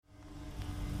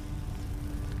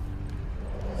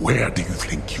Where do you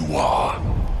think you are?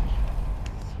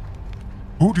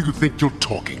 Who do you think you're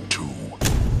talking to?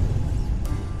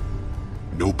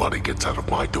 Nobody gets out of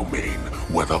my domain,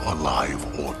 whether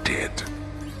alive or dead.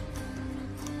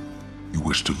 You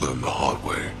wish to learn the hard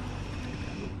way?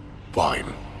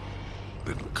 Fine.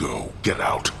 Then go. Get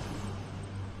out.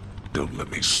 Don't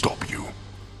let me stop you.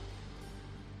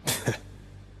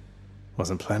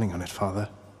 Wasn't planning on it, Father.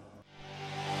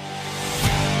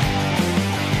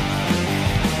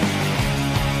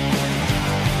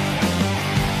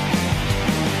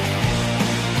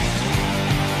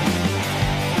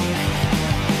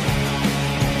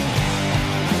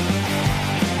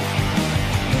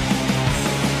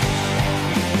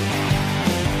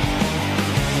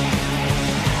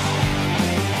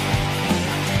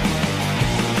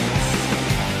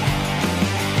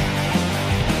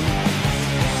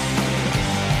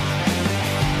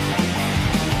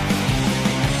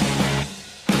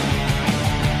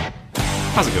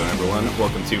 How's it going, everyone?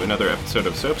 Welcome to another episode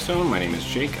of Soapstone. My name is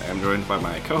Jake. I'm joined by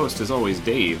my co-host, as always,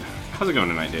 Dave. How's it going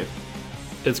tonight, Dave?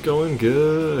 It's going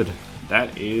good.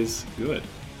 That is good.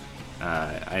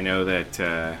 I know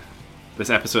that this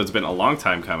episode's been a long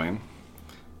time coming,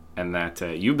 and that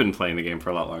you've been playing the game for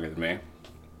a lot longer than me.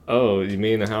 Oh, you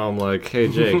mean how I'm like, hey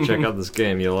Jake, check out this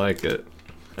game, you like it?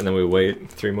 And then we wait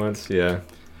 3 months? Yeah.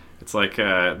 It's like,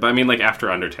 but I mean, like after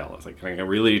Undertale, it's like, I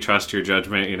really trust your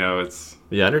judgment, you know, it's...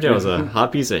 Yeah, Undertale was a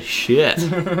hot piece of shit.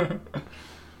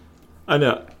 I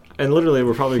know. And literally,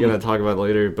 we're probably going to talk about it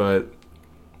later, but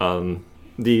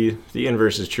the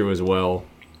inverse is true as well.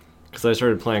 Because I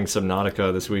started playing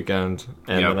Subnautica this weekend,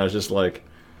 and then I was just like,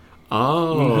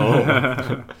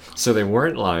 oh. So they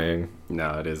weren't lying.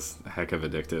 No, it is a heck of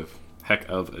addictive. Heck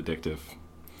of addictive.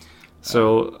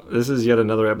 So this is yet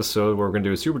another episode where we're going to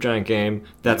do a Supergiant game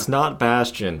that's not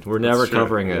Bastion. We're never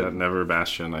covering it. Yeah, never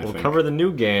Bastion, I think. We'll cover the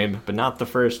new game, but not the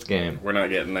first game. We're not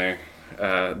getting there.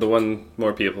 The one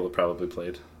more people have probably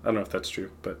played. I don't know if that's true,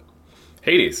 but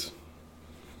Hades.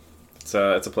 It's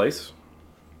a place.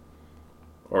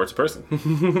 Or it's a person.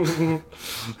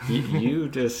 you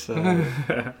just... But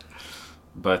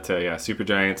yeah,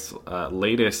 Supergiant's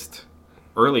latest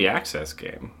early access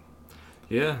game.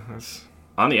 Yeah, that's...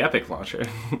 On the Epic launcher.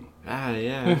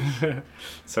 Yeah.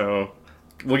 So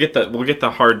we'll get the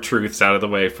hard truths out of the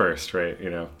way first, right? You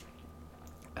know,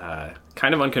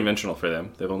 kind of unconventional for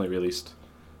them. They've only released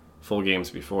full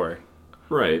games before,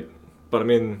 right? But I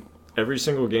mean, every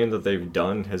single game that they've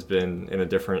done has been in a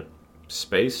different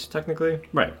space, technically.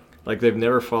 Right. Like they've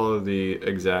never followed the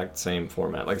exact same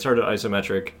format. Like, started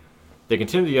isometric. They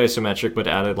continued the isometric, but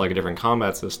added like a different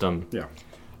combat system. Yeah.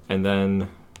 And then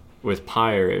with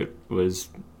Pyre, it was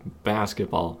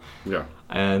basketball. Yeah.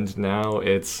 And now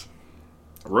it's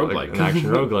roguelike. Like an action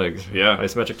roguelike. Yeah.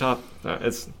 Isometric top.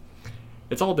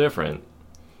 It's all different.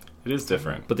 It is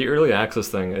different. But the early access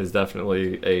thing is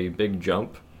definitely a big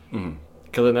jump.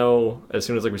 Because I know as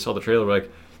soon as we saw the trailer, we're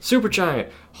like, Supergiant!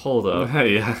 Hold up.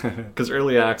 Yeah. Because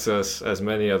early access, as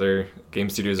many other game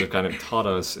studios have kind of taught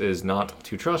us, is not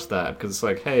to trust that. Because it's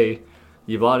like, hey,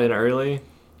 you bought in early,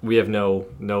 we have no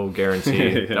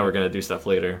guarantee that we're going to do stuff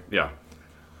later. Yeah.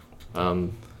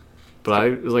 But I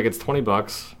was like, it's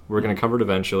 $20. We're going to cover it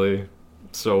eventually.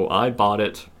 So I bought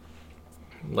it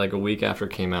like a week after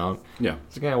it came out. Yeah.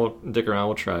 So again, we'll dick around,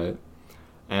 we'll try it.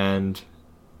 And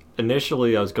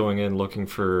initially I was going in looking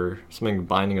for something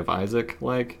Binding of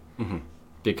Isaac-like.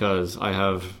 Because I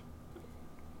have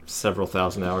several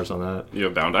thousand hours on that. You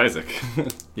have Bound Isaac.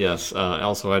 Yes.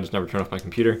 Also, I just never turned off my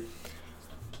computer.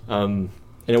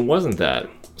 And it wasn't that.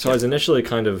 So I was initially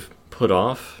kind of put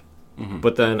off,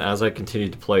 but then as I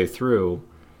continued to play through,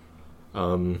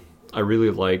 I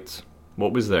really liked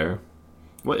what was there.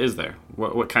 What is there?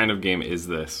 What kind of game is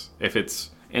this? If it's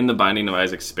in the Binding of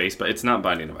Isaac space, but it's not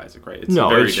Binding of Isaac, right? It's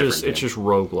it's just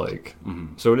roguelike.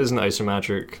 So it isn't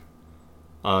isometric.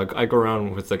 I go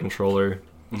around with the controller.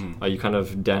 You kind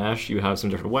of dash. You have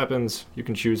some different weapons you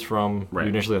can choose from. Right. You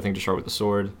initially, I think, to start with the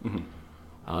sword.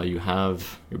 You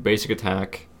have your basic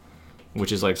attack,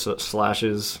 which is like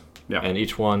slashes, and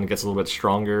each one gets a little bit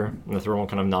stronger, and the third one will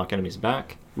kind of knock enemies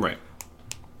back. Right.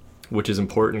 Which is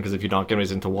important, because if you knock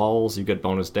enemies into walls, you get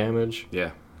bonus damage.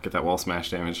 Yeah, get that wall smash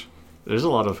damage. There's a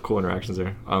lot of cool interactions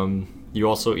there. You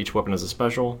also, each weapon has a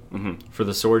special. For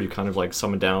the sword, you kind of like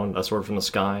summon down a sword from the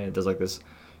sky. It does like this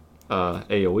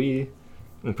AoE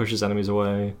and pushes enemies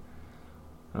away.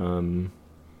 And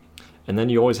then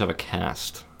you always have a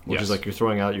cast, which is like you're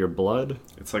throwing out your blood.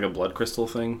 It's like a blood crystal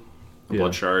thing, a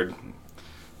blood shard.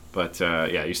 But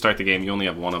you start the game, you only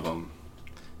have one of them.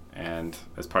 And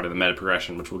as part of the meta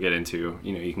progression, which we'll get into,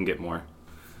 you can get more.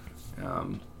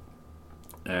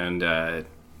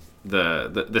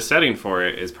 the setting for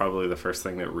it is probably the first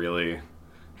thing that really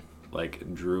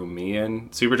like drew me in.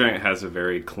 Supergiant has a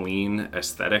very clean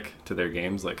aesthetic to their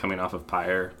games, like coming off of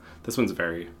Pyre. This one's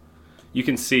very, you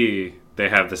can see they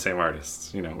have the same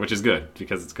artists, you know, which is good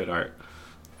because it's good art.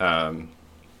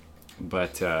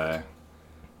 But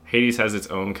Hades has its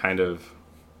own kind of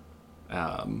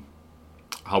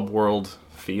hub world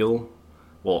feel.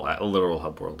 Well, a literal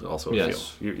hub world also Yes.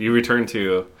 feel. You return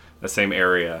to the same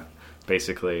area,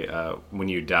 basically, when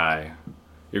you die.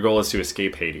 Your goal is to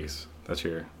escape Hades. That's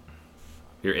your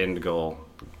end goal.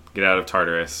 Get out of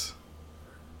Tartarus,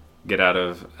 get out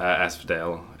of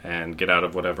Asphodel, and get out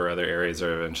of whatever other areas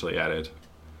are eventually added.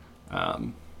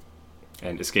 And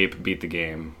escape, beat the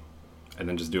game, and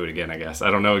then just do it again, I guess.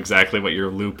 I don't know exactly what your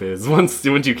loop is once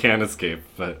you can escape,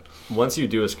 but... Once you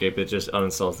do escape, it just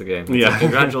uninstalls the game. It's Yeah. like,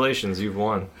 congratulations, you've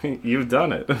won. You've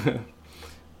done it.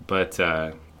 But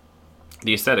the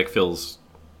aesthetic feels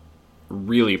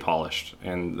really polished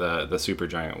in the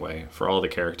Supergiant way for all the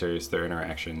characters, their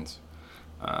interactions,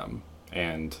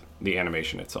 and the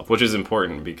animation itself, which is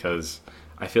important because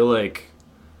I feel like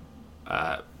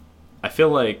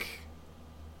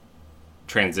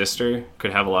Transistor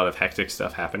could have a lot of hectic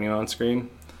stuff happening on screen,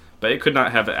 but it could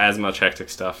not have as much hectic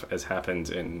stuff as happens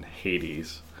in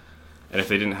Hades. And if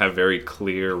they didn't have very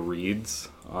clear reads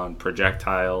on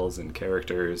projectiles and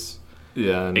characters,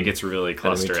 Yeah, and it gets really enemy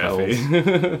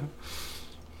cluster-effy.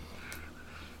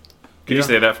 Can you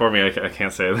say that for me? I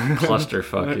can't say that.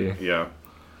 clusterfucky. Yeah.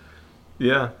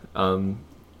 Yeah.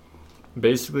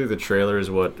 Basically, the trailer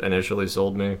is what initially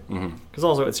sold me. Because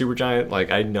also at Supergiant, like,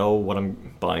 I know what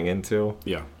I'm buying into.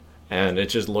 Yeah. And it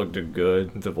just looked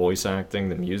good. The voice acting,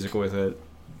 the music with it.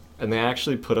 And they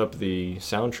actually put up the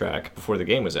soundtrack before the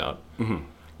game was out. And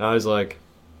I was like,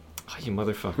 oh, you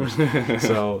motherfuckers.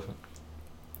 So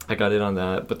I got in on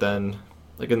that. But then,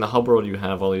 like, in the hub world, you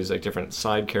have all these, like, different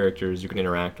side characters you can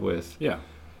interact with. Yeah.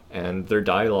 And their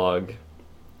dialogue...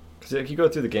 Because like, you go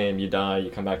through the game, you die,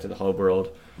 you come back to the hub world.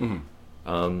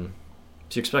 So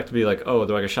you expect to be like, oh,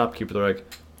 they're like a shopkeeper. They're like,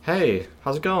 hey,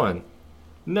 how's it going?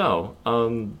 No.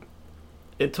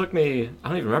 It took me, I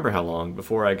don't even remember how long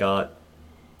before I got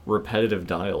repetitive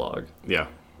dialogue. Yeah.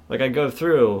 Like, I go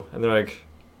through, and they're like,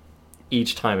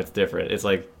 each time it's different. It's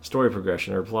like story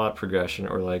progression or plot progression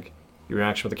or like your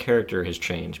interaction with the character has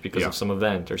changed because of some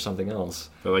event or something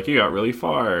else. They're like, you got really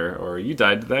far, or you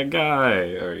died to that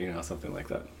guy, or, you know, something like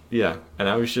that. Yeah. And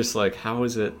I was just like, how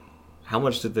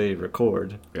much did they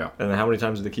record? Yeah. And then how many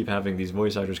times did they keep having these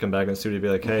voice actors come back in the studio and be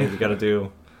like, hey, we got to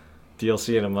do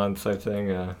DLC in a month type thing?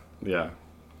 Yeah.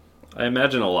 I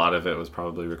imagine a lot of it was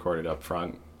probably recorded up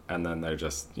front, and then they're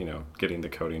just, you know, getting the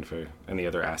coding for any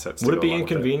other assets. Would it be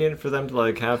inconvenient for them to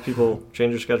like have people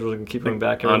change their schedules and keep coming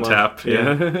back every on month? tap?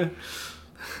 Yeah.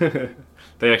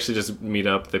 They actually just meet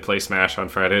up. They play Smash on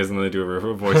Fridays, and then they do a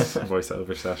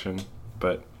voiceover session.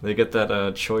 But they get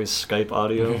that choice Skype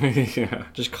audio. Yeah.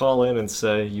 Just call in and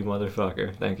say, "You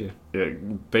motherfucker, thank you." Yeah.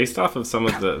 Based off of some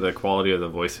of the quality of the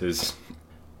voices,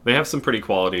 they have some pretty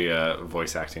quality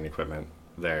voice acting equipment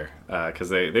there, because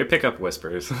they pick up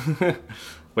whispers,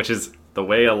 which is the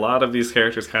way a lot of these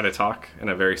characters kind of talk in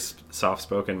a very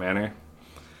soft-spoken manner.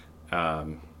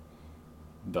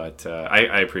 But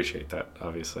I appreciate that,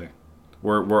 obviously.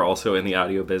 We're also in the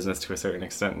audio business to a certain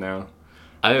extent now.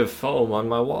 I have foam on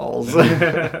my walls.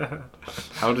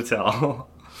 How to tell?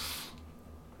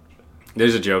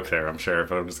 There's a joke there, I'm sure,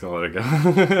 but I'm just going to let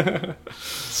it go.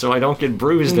 So I don't get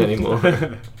bruised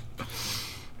anymore.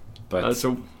 But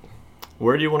so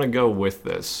where do you want to go with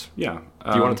this? Yeah.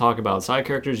 Do you want to talk about side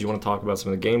characters? Do you want to talk about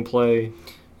some of the gameplay?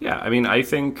 Yeah, I mean, I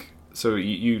think... So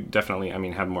you definitely, I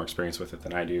mean, have more experience with it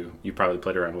than I do. You probably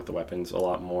played around with the weapons a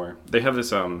lot more. They have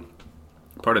this,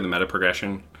 part of the meta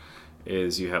progression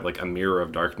is you have, like, a Mirror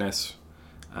of Darkness,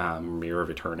 Mirror of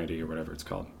Eternity, or whatever it's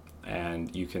called.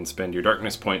 And you can spend your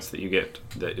darkness points that you get.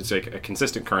 It's like a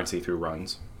consistent currency through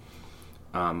runs.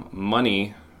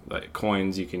 Money, like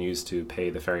coins, you can use to pay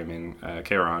the ferryman,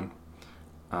 Charon.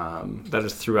 That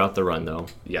is throughout the run, though.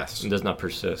 Yes. It does not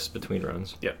persist between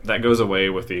runs. Yeah, that goes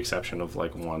away with the exception of,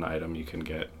 like, one item you can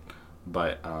get.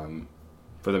 But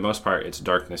for the most part, it's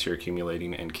darkness you're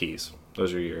accumulating and keys.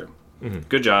 Those are your...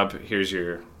 Good job. Here's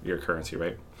your currency,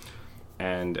 right?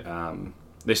 And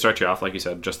they start you off, like you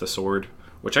said, just the sword,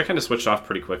 which I kind of switched off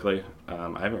pretty quickly.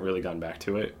 I haven't really gone back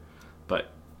to it,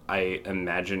 but I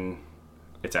imagine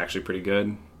it's actually pretty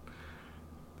good.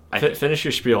 Finish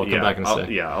your spiel. I'll come back and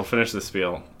say. Yeah, I'll finish the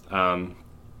spiel.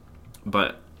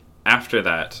 But after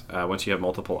that, once you have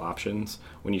multiple options,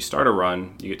 when you start a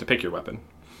run, you get to pick your weapon.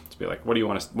 To be like, what do you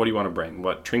want to bring?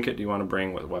 What trinket do you want to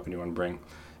bring? What weapon do you want to bring?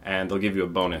 And they'll give you a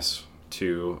bonus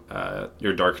to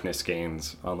your darkness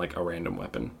gains on like a random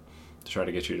weapon to try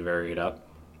to get you to vary it up.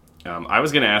 I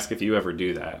was going to ask if you ever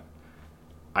do that.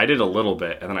 I did a little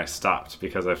bit, and then I stopped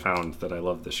because I found that I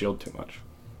loved the shield too much.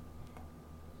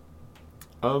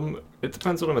 It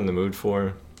depends what I'm in the mood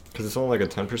for, because it's only like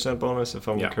a 10% bonus if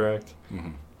I'm correct.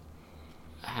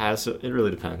 It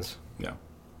really depends. Yeah.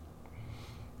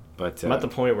 But I'm at the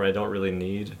point where I don't really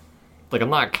need... Like, I'm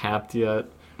not capped yet,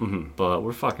 but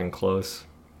we're fucking close.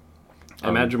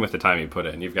 Imagine with the time you put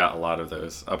in, you've got a lot of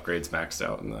those upgrades maxed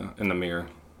out in the mirror.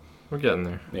 We're getting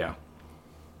there. Yeah.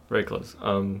 Very close.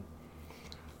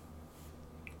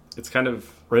 It's kind of...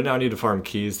 Right now I need to farm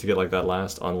keys to get, like, that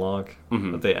last unlock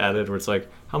that they added, where it's like,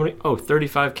 how many? Oh,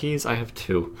 35 keys? I have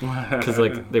 2. Because,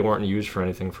 like, they weren't used for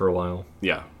anything for a while.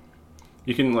 Yeah.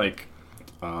 You can, like...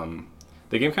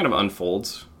 the game kind of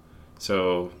unfolds.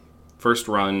 So, first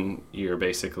run, you're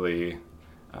basically...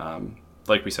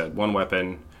 like we said, one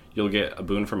weapon. You'll get a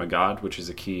boon from a god, which is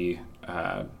a key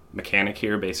mechanic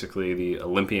here. Basically, the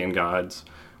Olympian gods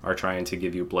are trying to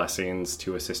give you blessings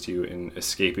to assist you in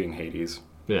escaping Hades.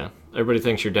 Yeah. Everybody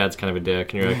thinks your dad's kind of a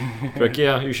dick, and you're like,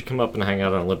 yeah, you should come up and hang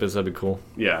out on Olympus. That'd be cool.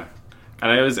 Yeah.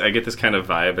 And I get this kind of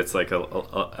vibe. It's like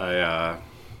a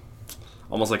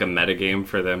almost like a metagame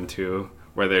for them, too,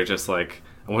 where they're just like,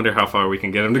 I wonder how far we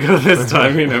can get him to go this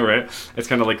time, you know, right? It's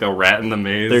kind of like a rat in the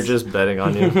maze. They're just betting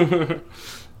on you.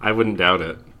 I wouldn't doubt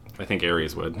it. I think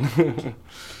Ares would.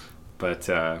 But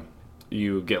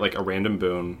you get like a random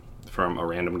boon from a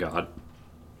random god,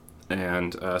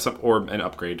 and or an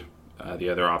upgrade. The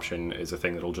other option is a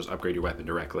thing that'll just upgrade your weapon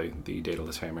directly, the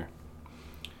Daedalus Hammer.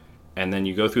 And then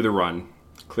you go through the run,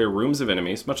 clear rooms of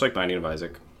enemies, much like Binding of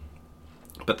Isaac,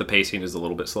 but the pacing is a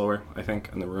little bit slower, I think,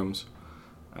 in the rooms.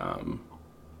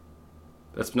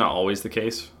 That's not always the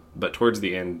case, but towards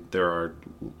the end, there are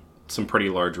some pretty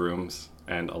large rooms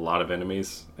and a lot of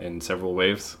enemies in several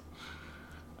waves.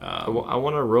 I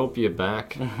want to rope you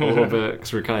back a little bit,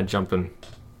 because we're kind of jumping.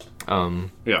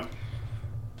 Yeah.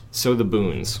 So the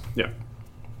boons. Yeah.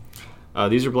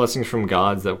 These are blessings from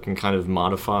gods that can kind of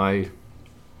modify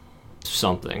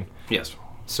something. Yes.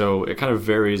 So it kind of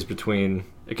varies between...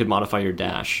 It could modify your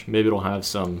dash. Maybe it'll have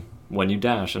some... When you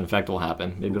dash, an effect will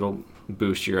happen. Maybe it'll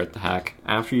boost your attack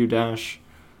after you dash.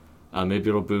 Maybe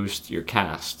it'll boost your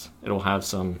cast. It'll have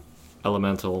some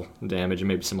elemental damage and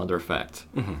maybe some other effect.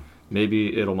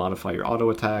 Maybe it'll modify your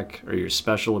auto attack or your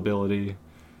special ability,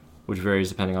 which varies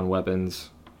depending on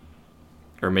weapons.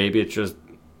 Or maybe it's just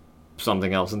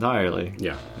something else entirely.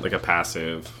 Yeah, like a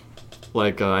passive.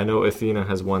 Like, I know Athena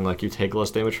has one, like, you take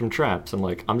less damage from traps. I'm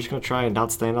like, I'm just going to try and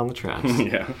not stand on the traps.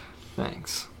 Yeah.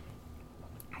 Thanks.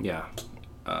 Yeah.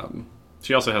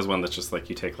 She also has one that's just like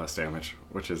you take less damage,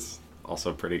 which is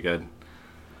also pretty good.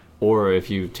 Or if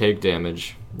you take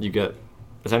damage, you get...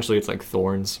 Essentially, it's like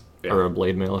thorns or a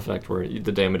blade mail effect where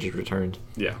the damage is returned.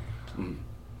 Yeah.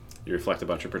 You reflect a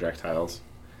bunch of projectiles.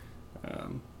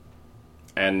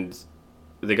 And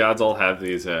the gods all have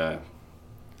these...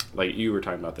 like you were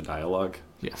talking about the dialogue.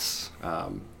 Yes.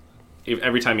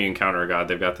 Every time you encounter a god,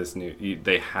 they've got this new...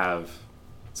 They have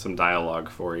some dialogue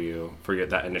for you for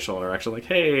that initial interaction, like,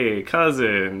 hey,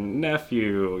 cousin,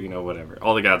 nephew, you know, whatever.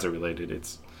 All the gods are related.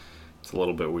 It's a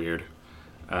little bit weird.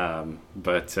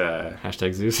 But...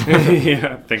 Hashtag Zeus.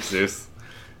 Yeah, thanks, Zeus.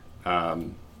 But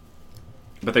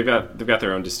they've got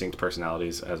their own distinct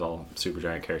personalities, as all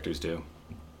Supergiant characters do.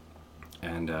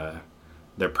 And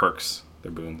their perks,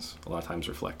 their boons, a lot of times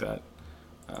reflect that.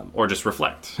 Or just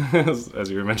reflect, as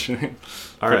you were mentioning.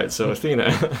 All right, so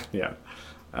Athena. Yeah.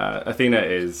 Athena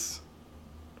is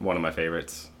one of my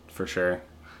favorites, for sure.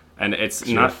 And it's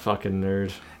You're not... a fucking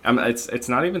nerd. It's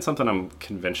not even something I'm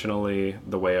conventionally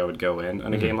the way I would go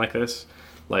in a game like this.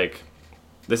 Like,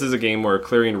 this is a game where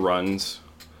clearing runs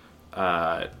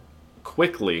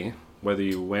quickly, whether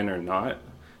you win or not,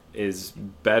 is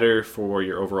better for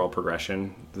your overall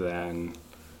progression than,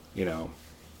 you know,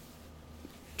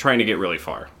 trying to get really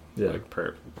far. Yeah. Like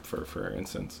for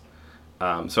instance.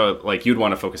 So, like, you'd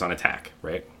want to focus on attack,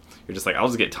 right? You're just like, I'll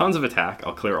just get tons of attack.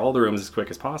 I'll clear all the rooms as quick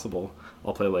as possible.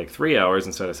 I'll play, like, 3 hours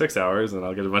instead of 6 hours, and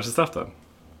I'll get a bunch of stuff done.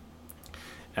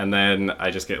 And then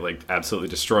I just get, like, absolutely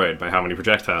destroyed by how many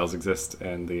projectiles exist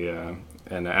in the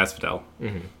Asphodel,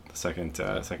 the second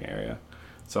area.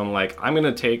 So I'm like, I'm going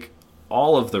to take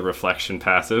all of the reflection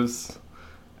passives,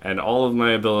 and all of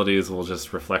my abilities will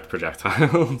just reflect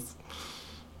projectiles.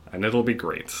 And it'll be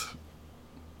great.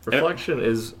 Reflection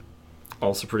is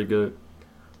also pretty good.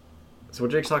 So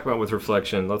what Jake's talking about with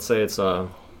reflection, let's say it's a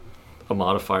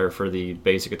modifier for the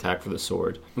basic attack for the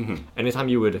sword. Anytime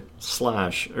you would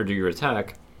slash or do your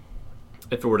attack,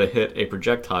 if it were to hit a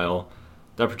projectile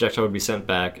that projectile would be sent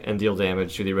back and deal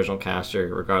damage to the original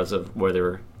caster, regardless of where they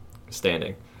were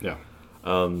standing. Yeah.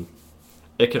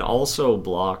 It can also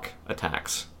block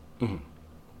attacks. Mm-hmm.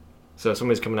 So if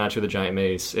somebody's coming at you with a giant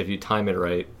mace, if you time it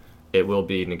right, it will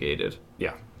be negated.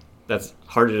 Yeah. That's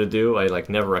harder to do. I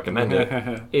never recommend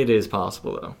it. It is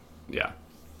possible though. Yeah.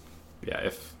 Yeah.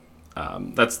 If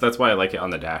that's why I like it on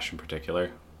the dash in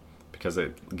particular, because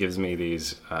it gives me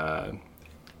these.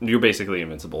 You're basically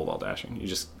invincible while dashing. You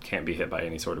just can't be hit by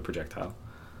any sort of projectile.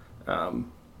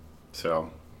 So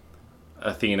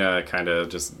Athena kind of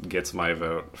just gets my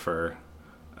vote for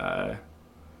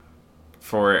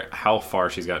how far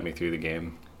she's gotten me through the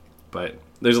game. But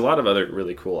there's a lot of other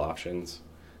really cool options.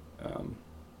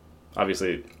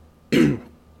 Obviously,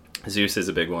 Zeus is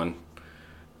a big one.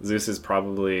 Zeus is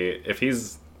probably,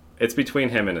 it's between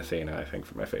him and Athena, I think,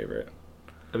 for my favorite.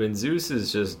 I mean, Zeus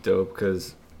is just dope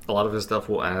because a lot of his stuff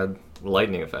will add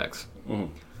lightning effects.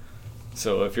 Mm-hmm.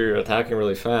 So if you're attacking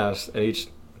really fast and each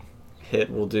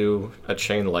hit will do a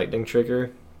chain lightning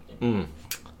trigger,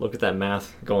 look at that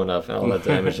math going up and all that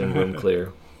damage in room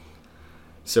clear.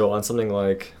 So on something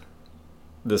like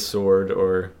the sword,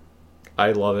 or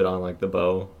I love it on the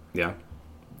bow. Yeah.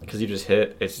 Because you just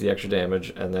hit, it's the extra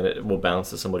damage, and then it will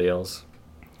bounce to somebody else.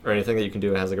 Or anything that you can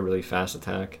do has a really fast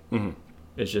attack. Mm-hmm.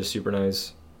 It's just super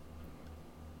nice.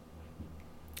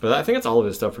 But I think it's all of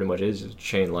his stuff pretty much is just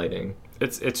chain lightning.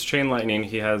 It's chain lightning.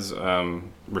 He has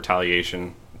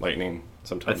retaliation lightning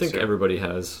sometimes. I think everybody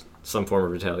has some form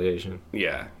of retaliation.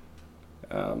 Yeah.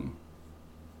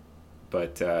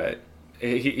 But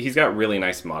he's got really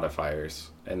nice modifiers,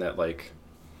 and that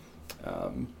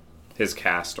his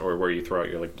cast, or where you throw out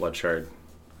your blood shard,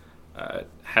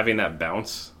 having that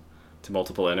bounce to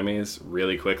multiple enemies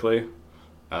really quickly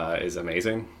is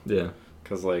amazing. Yeah.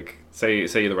 Because say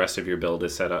the rest of your build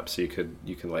is set up so you can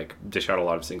dish out a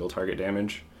lot of single target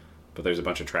damage, but there's a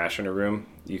bunch of trash in a room,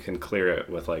 you can clear it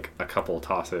with a couple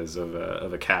tosses of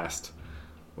a cast,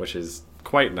 which is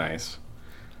quite nice.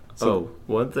 So,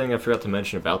 one thing I forgot to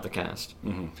mention about the cast.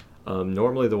 Mm-hmm.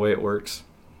 Normally the way it works,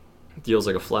 it deals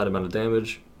a flat amount of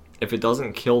damage. If it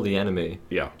doesn't kill the enemy,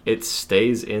 it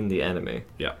stays in the enemy.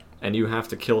 Yeah. And you have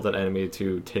to kill that enemy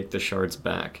to take the shards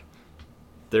back.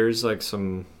 There's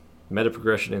some meta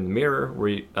progression in the mirror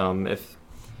where if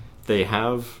they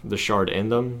have the shard in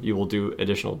them, you will do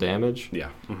additional damage. Yeah.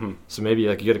 Mm-hmm. So maybe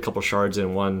you get a couple shards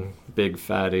in one big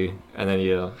fatty, and then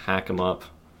you hack them up.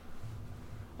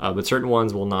 But certain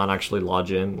ones will not actually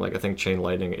lodge in. I think chain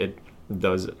lightning, it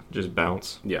does just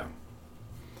bounce. Yeah.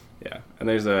 Yeah. And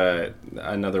there's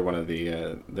another one of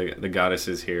the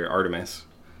goddesses here, Artemis.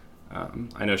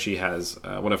 I know she has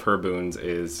one of her boons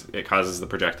is it causes the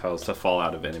projectiles to fall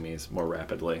out of enemies more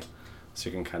rapidly, so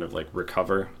you can kind of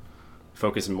recover,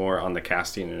 focus more on the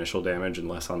casting initial damage and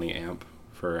less on the amp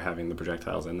for having the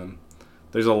projectiles in them.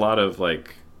 There's a lot of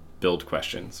build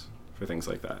questions for things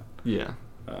like that. Yeah.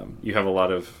 You have a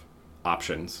lot of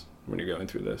options when you're going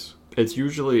through this. It's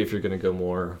usually if you're going to go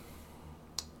more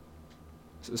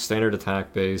standard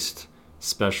attack based,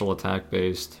 special attack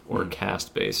based, or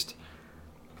cast based.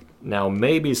 Now,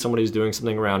 maybe somebody's doing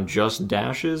something around just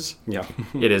dashes. Yeah.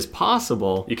 It is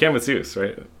possible. You can with Zeus,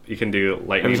 right? You can do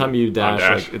lightning. Every time you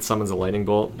dash, it summons a lightning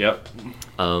bolt. Yep.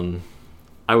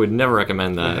 I would never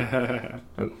recommend that.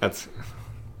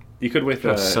 You could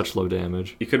with such low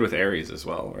damage. You could with Ares as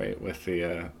well, right? With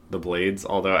the blades.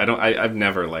 Although I've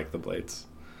never liked the blades.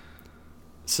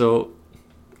 So,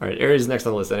 all right, Ares is next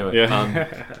on the list anyway.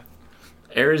 Yeah.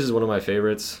 Ares is one of my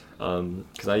favorites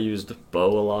because I used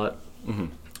bow a lot. Mm-hmm.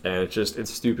 And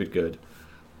it's stupid good.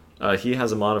 He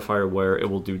has a modifier where it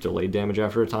will do delayed damage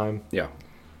after a time. Yeah.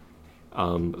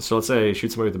 So let's say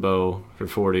shoot somebody with the bow for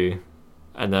 40,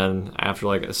 and then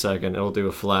after a second, it'll do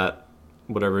a flat,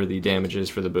 whatever the damage is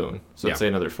for the boon. So let's say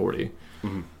another 40.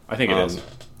 Mm-hmm. I think it is.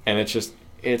 And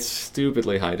it's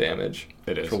stupidly high damage.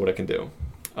 It is. For what it can do.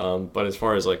 But as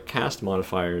far as cast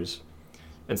modifiers,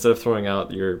 instead of throwing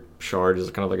out your shard as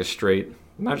kind of a straight,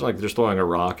 imagine just throwing a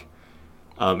rock.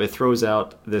 It throws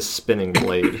out this spinning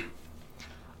blade.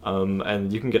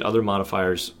 And you can get other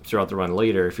modifiers throughout the run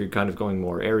later if you're kind of going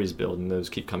more Ares build, and those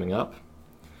keep coming up.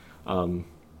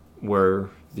 Where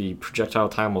the projectile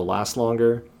time will last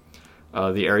longer.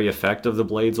 The area effect of the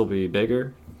blades will be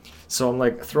bigger. So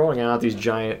I'm throwing out these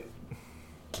giant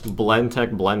blend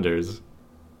tech blenders.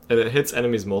 And it hits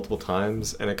enemies multiple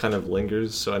times, and it kind of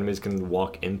lingers so enemies can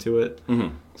walk into it.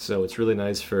 Mm-hmm. So it's really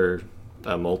nice for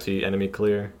multi-enemy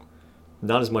clear.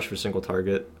 Not as much for single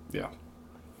target. Yeah.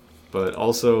 But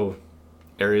also,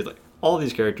 Ares, all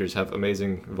these characters have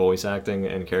amazing voice acting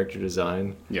and character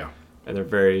design. Yeah. And they're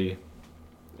very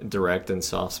direct and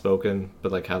soft spoken,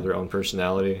 but like have their own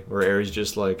personality. Where Ares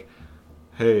just like,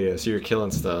 hey, I see you're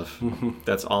killing stuff.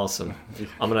 That's awesome.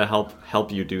 I'm gonna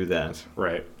help you do that.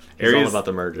 Right. It's all about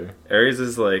the merger. Ares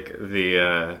is like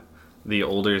the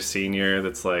older senior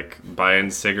that's like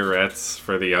buying cigarettes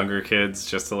for the younger kids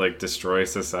just to like destroy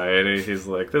society. He's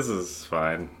like, this is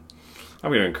fine.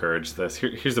 I'm gonna encourage this.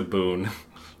 Here's a boon,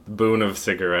 the boon of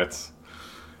cigarettes.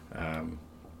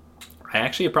 I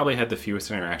actually probably had the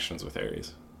fewest interactions with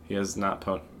Ares. He has not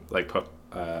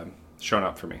shown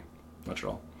up for me much at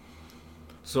all.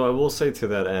 So I will say to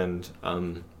that end,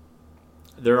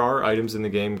 there are items in the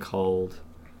game called,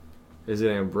 is it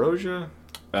ambrosia?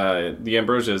 The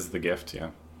ambrosia is the gift, yeah.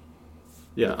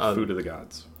 Yeah. Food of the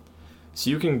gods. So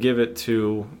you can give it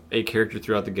to a character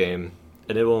throughout the game,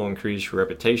 and it will increase your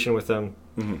reputation with them.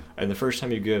 Mm-hmm. And the first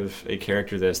time you give a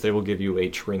character this, they will give you a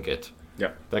trinket.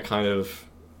 Yeah. That kind of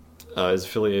is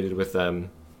affiliated with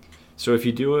them. So if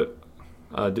you do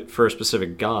it for a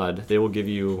specific god, they will give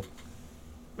you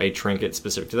a trinket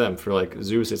specific to them. For like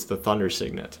Zeus, it's the thunder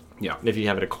signet. Yeah. And if you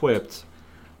have it equipped,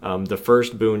 the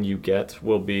first boon you get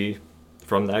will be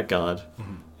from that god.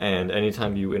 Mm-hmm. And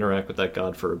anytime you interact with that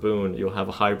god for a boon, you'll have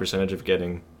a high percentage of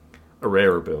getting a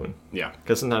rarer boon. Yeah.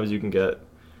 Because sometimes you can get,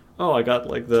 oh, I got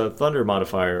like the thunder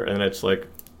modifier, and it's like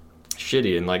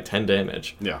shitty and like 10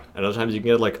 damage. Yeah. And other times you can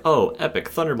get like, oh, epic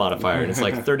thunder modifier, and it's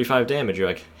like 35 damage. You're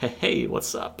like, hey,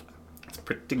 what's up? It's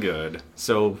pretty good.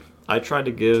 So I tried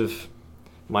to give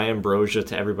my ambrosia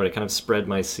to everybody, kind of spread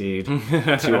my seed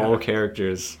to all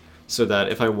characters, so that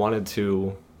if I wanted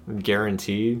to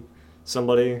guarantee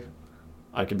somebody,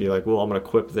 I could be like, well, I'm going to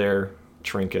equip their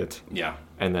trinket. Yeah.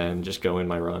 And then just go in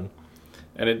my run.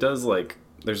 And it does, like,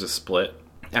 there's a split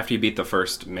after you beat the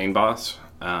first main boss,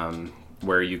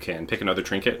 where you can pick another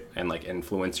trinket and like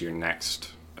influence your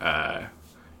next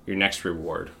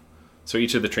reward. So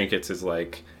each of the trinkets is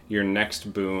like, your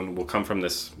next boon will come from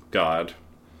this god,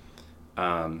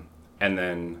 and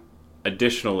then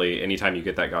additionally, anytime you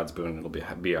get that god's boon, it'll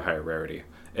be a higher rarity.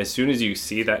 As soon as you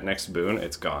see that next boon,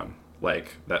 it's gone.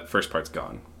 Like, that first part's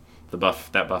gone. That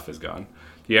buff is gone.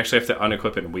 You actually have to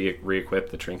unequip and re-equip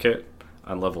the trinket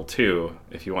on level 2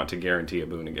 if you want to guarantee a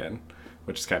boon again,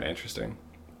 which is kind of interesting.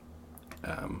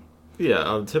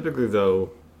 Typically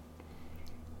though,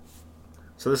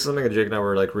 so this is something that Jake and I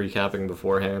were like recapping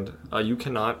beforehand. You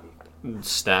cannot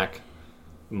stack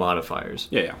modifiers.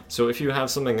 Yeah. So if you have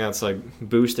something that's like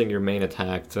boosting your main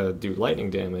attack to do lightning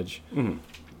damage, Mm-hmm.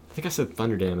 I think I said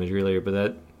thunder damage earlier,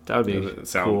 but that would be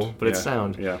sound. cool. But it's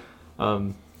sound. Yeah.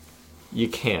 You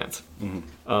can't.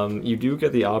 Mm-hmm. You do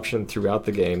get the option throughout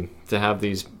the game to have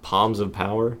these palms of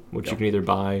power, which you can either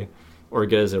buy or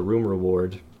get as a room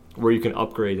reward, where you can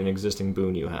upgrade an existing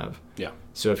boon you have. Yeah.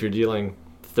 So if you're dealing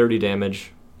 30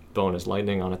 damage bonus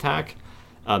lightning on attack,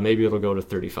 maybe it'll go to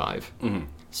 35. Mm-hmm.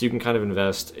 So you can kind of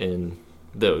invest in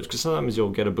those, because sometimes you'll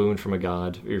get a boon from a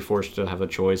god, or you're forced to have a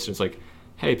choice, and it's like,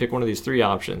 hey, pick one of these 3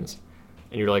 options.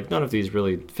 And you're like, none of these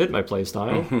really fit my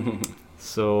playstyle.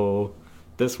 So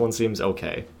this one seems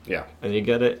okay. Yeah. And you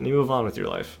get it, and you move on with your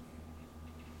life.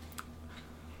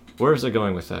 Where's it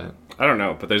going with that? I don't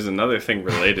know, but there's another thing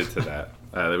related to that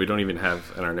that we don't even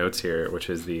have in our notes here, which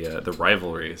is the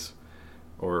rivalries,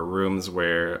 or rooms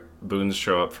where boons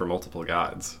show up for multiple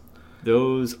gods.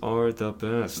 Those are the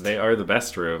best. They are the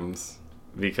best rooms,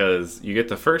 because you get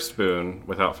the first boon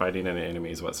without fighting any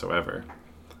enemies whatsoever.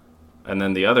 And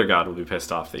then the other god will be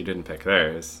pissed off that you didn't pick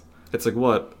theirs. It's like,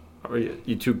 what? Are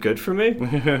you too good for me?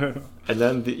 And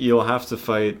then you'll have to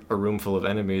fight a room full of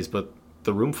enemies, but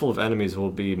the room full of enemies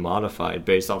will be modified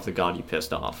based off the god you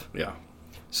pissed off. Yeah.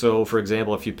 So, for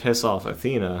example, if you piss off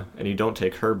Athena and you don't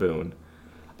take her boon,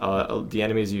 the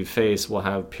enemies you face will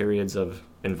have periods of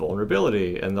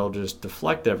invulnerability, and they'll just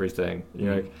deflect everything.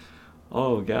 You're like,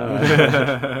 oh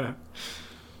god.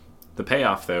 The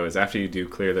payoff, though, is after you do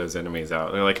clear those enemies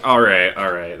out, they're like, all right,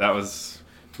 that was,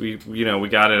 we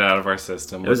got it out of our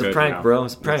system. It was a prank, bro. It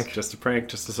was a prank. It's just a prank,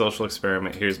 just a social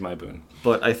experiment. Here's my boon.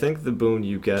 But I think the boon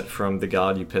you get from the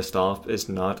god you pissed off is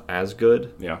not as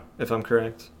good. Yeah. If I'm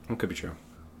correct. It could be true.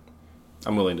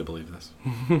 I'm willing to believe this.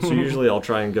 So usually I'll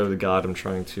try and go to the god I'm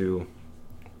trying to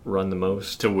run the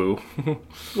most. To woo.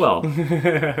 Well,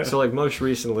 so like most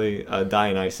recently,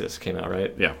 Dionysus came out,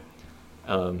 right? Yeah.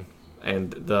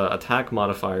 And the attack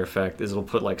modifier effect is it'll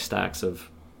put like stacks of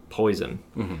poison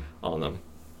on them.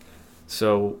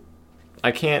 So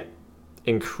I can't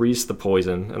increase the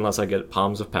poison unless I get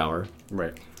palms of power.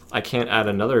 Right. I can't add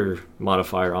another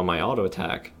modifier on my auto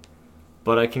attack,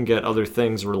 but I can get other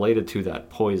things related to that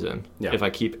poison if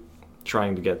I keep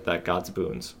trying to get that god's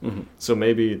boons. Mm-hmm. So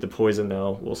maybe the poison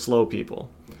now will slow people,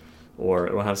 or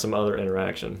it will have some other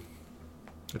interaction.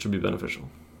 which would be beneficial.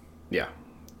 Yeah,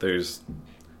 there's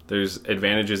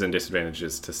advantages and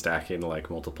disadvantages to stacking like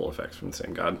multiple effects from the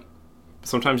same god.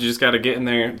 Sometimes you just got to get in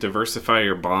there, diversify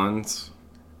your bonds,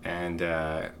 and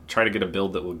try to get a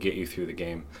build that will get you through the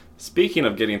game. Speaking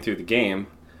of getting through the game,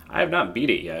 I have not beat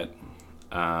it yet.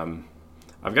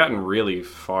 I've gotten really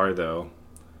far though.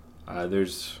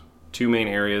 There's 2 main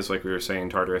areas, like we were saying,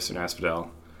 Tartarus and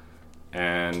Asphodel.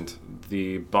 And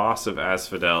the boss of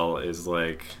Asphodel is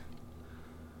like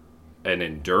an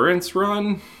endurance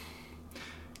run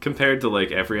compared to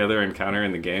like every other encounter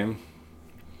in the game.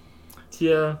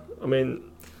 Yeah, I mean,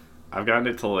 I've gotten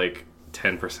it to like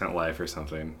 10% life or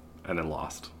something and then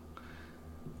lost.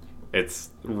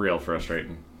 It's real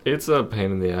frustrating. it's a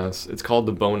pain in the ass. It's called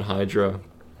the Bone Hydra.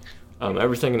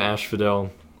 Everything in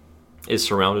Asphodel is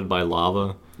surrounded by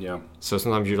lava. Yeah. So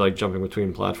sometimes you're like jumping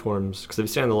between platforms because if you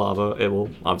stand in the lava, it will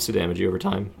obviously damage you over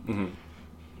time. Mm-hmm.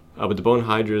 But the Bone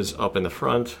Hydra is up in the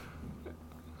front,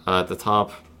 at the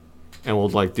top, and will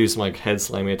like do some like head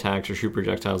slamming attacks or shoot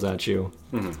projectiles at you.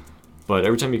 Mm-hmm. But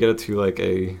every time you get it to like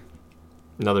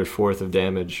another fourth of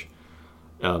damage,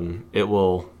 it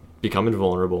will become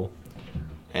invulnerable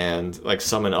and like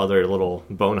summon other little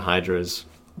Bone Hydras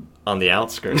on the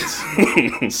outskirts.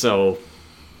 So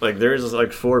like there's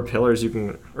like 4 pillars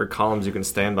or columns you can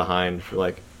stand behind for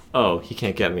like, oh, he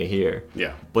can't get me here.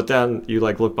 Yeah. But then you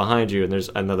like look behind you and there's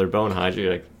another Bone Hydra.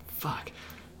 You're like, fuck.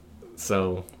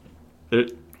 So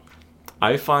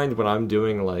I find when I'm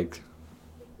doing like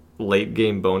late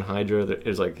game Bone Hydra,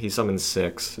 there's like he summons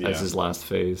 6 as his last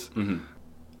phase. Mm-hmm.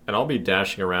 And I'll be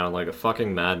dashing around like a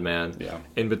fucking madman. Yeah.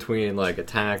 In between like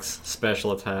attacks,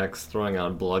 special attacks, throwing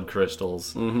out blood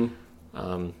crystals. Mm-hmm.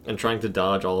 And trying to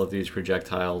dodge all of these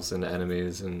projectiles and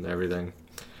enemies and everything.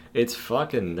 It's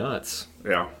fucking nuts.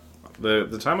 Yeah.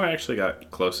 The time I actually got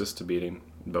closest to beating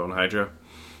Bone Hydra,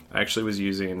 I actually was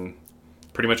using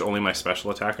pretty much only my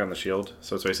special attack on the shield.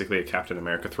 So it's basically a Captain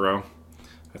America throw.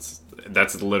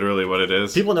 That's literally what it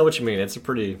is. People know what you mean. It's a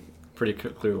pretty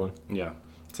clear one. Yeah.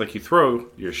 It's like you throw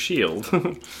your shield,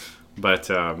 but...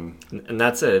 And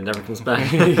that's it. It never comes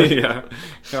back. Yeah.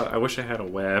 I wish I had a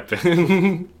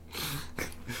weapon.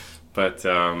 But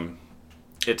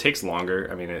it takes longer.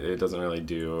 I mean, it doesn't really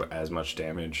do as much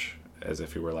damage as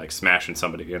if you were like smashing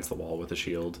somebody against the wall with a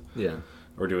shield. Yeah.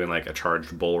 Or doing like a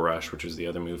charged bull rush, which is the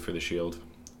other move for the shield.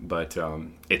 But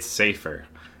it's safer.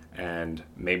 And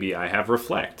maybe I have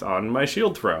reflect on my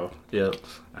shield throw. Yeah.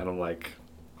 And I'm like,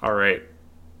 all right,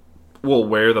 we'll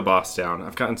wear the boss down.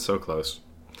 I've gotten so close.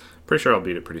 Pretty sure I'll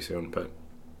beat it pretty soon, but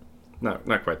not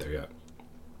quite there yet.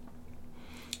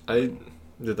 I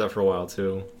did that for a while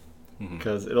too.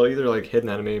 Because it'll either like hit an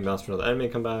enemy, bounce for another enemy,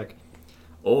 come back,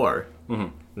 or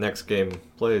next game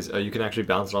plays, you can actually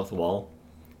bounce it off the wall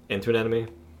into an enemy.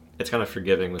 It's kind of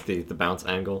forgiving with the bounce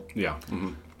angle. Yeah.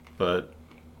 Mm-hmm. But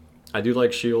I do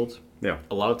like shield. Yeah.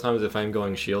 A lot of times if I'm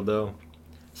going shield though,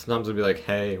 sometimes it'll be like,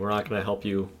 hey, we're not going to help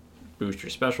you boost your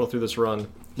special through this run,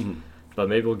 but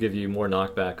maybe we'll give you more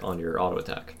knockback on your auto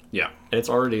attack. Yeah. And it's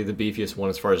already the beefiest one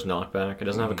as far as knockback. It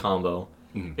doesn't have a combo.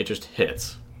 It just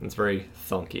hits. It's very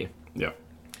thunky. Yeah.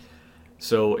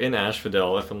 So in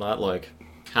Asphodel, if I'm not like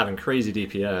having crazy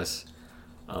DPS,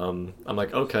 I'm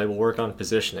like, okay, we'll work on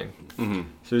positioning. So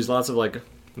there's lots of like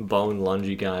bone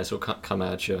lungy guys who'll come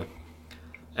at you,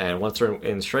 and once they're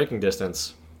in striking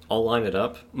distance, I'll line it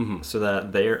up so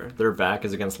that their back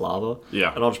is against lava.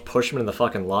 Yeah. And I'll just push them in the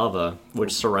fucking lava,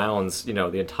 which surrounds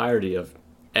the entirety of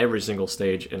every single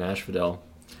stage in Asphodel.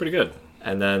 It's pretty good.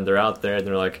 And then they're out there and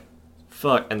they're like,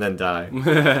 fuck, and then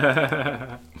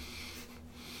die.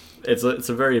 It's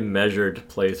a very measured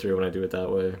playthrough when I do it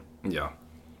that way. Yeah.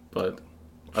 But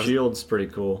shield's pretty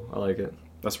cool. I like it.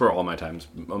 That's where all my time's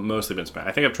mostly been spent.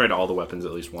 I think I've tried all the weapons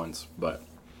at least once, but...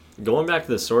 Going back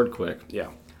to the sword quick. Yeah.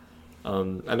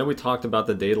 I know we talked about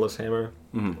the Daedalus Hammer,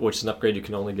 which is an upgrade you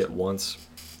can only get once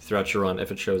throughout your run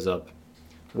if it shows up,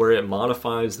 where it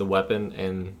modifies the weapon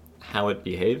and how it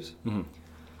behaves.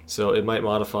 So it might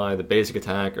modify the basic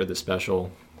attack or the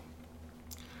special.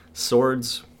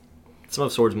 Swords... Some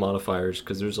of swords modifiers,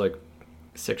 because there's like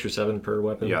 6 or 7 per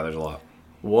weapon. Yeah, there's a lot.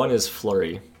 One is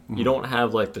flurry. You don't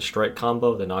have like the strike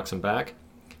combo that knocks him back.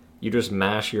 You just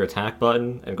mash your attack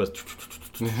button and it goes...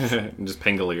 Just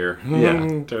Pangolier. Yeah.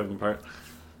 Tear them apart.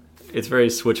 It's very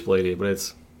switchbladey, but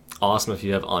it's awesome if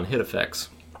you have on-hit effects.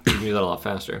 You can do that a lot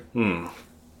faster.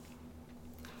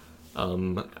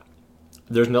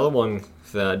 There's another one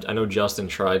that I know Justin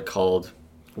tried called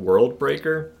World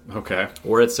Breaker. Okay.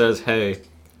 Where it says, hey...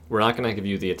 We're not going to give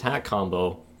you the attack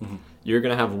combo. You're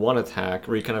going to have one attack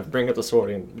where you kind of bring up the sword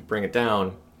and bring it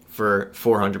down for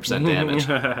 400% damage.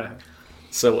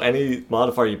 So any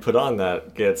modifier you put on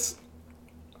that gets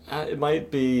It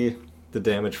might be the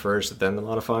damage first, then the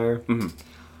modifier. Mm-hmm.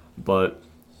 But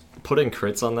putting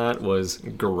crits on that was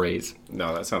great.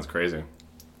 No, that sounds crazy.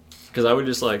 Because I would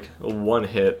just, like, one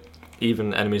hit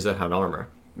even enemies that had armor.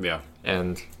 Yeah.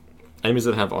 And enemies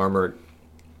that have armor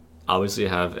obviously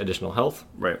have additional health.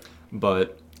 Right.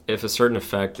 But if a certain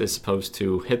effect is supposed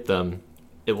to hit them,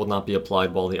 it will not be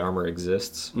applied while the armor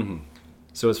exists. Mm-hmm.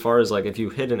 So as far as, like, if you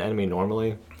hit an enemy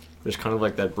normally, there's kind of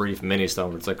like that brief mini-stone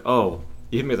where it's like, oh,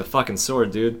 you hit me with a fucking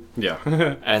sword, dude. Yeah.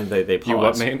 And they pause. You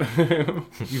what, mate?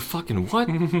 You fucking what?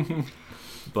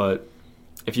 But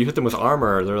if you hit them with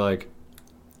armor, they're like,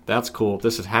 that's cool.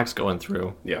 This attack's going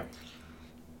through. Yeah.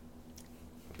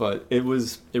 But it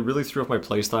really threw off my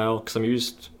playstyle because I'm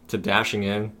used to dashing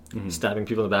in, stabbing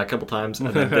people in the back a couple times, and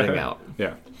then getting out.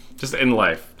 Yeah. Just in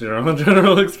life.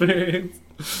 General experience.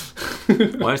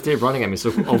 Why is Dave running at me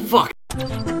so... Oh, fuck!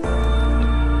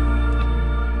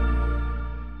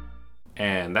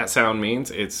 And that sound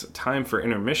means it's time for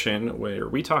intermission, where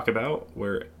we talk about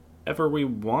wherever we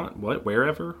want. Wherever we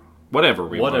want.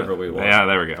 Whatever we want. Yeah,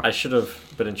 there we go. I should have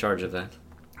been in charge of that.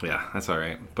 Yeah, that's all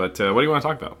right. But what do you want to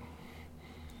talk about?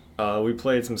 We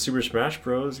played some Super Smash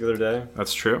Bros. The other day.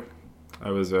 That's true.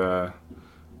 I was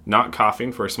not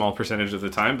coughing for a small percentage of the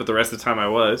time, but the rest of the time I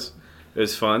was. It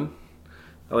was fun.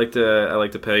 I like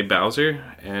to play Bowser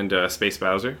and Space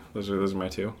Bowser. Those are my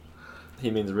two. He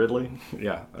means Ridley.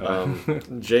 Yeah.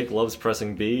 Jake loves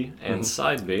pressing B and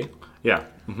side B. Yeah.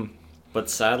 But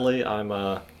sadly,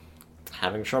 I'm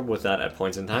having trouble with that at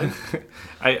points in time.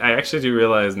 I actually do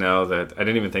realize now that I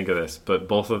didn't even think of this, but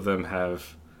both of them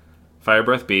have Fire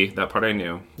Breath B. That part I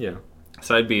knew. Yeah.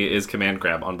 Side B is Command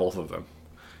Grab on both of them.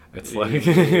 It's like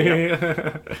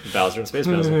Bowser and Space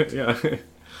Bowser. Yeah.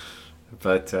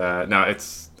 But no,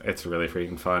 it's really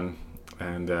freaking fun,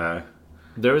 and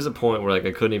there was a point where, like,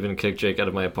 I couldn't even kick Jake out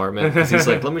of my apartment because he's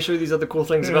like, "Let me show you these other cool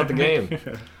things about the game.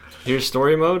 Here's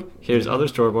story mode. Here's other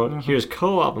story mode. Here's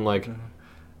co-op." I'm like,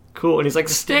 "Cool," and he's like,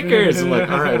 "Stickers." I'm like,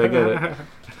 "All right, I get it."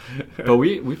 But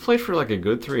we played for like a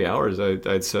good 3 hours,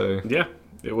 I'd say. Yeah.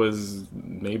 It was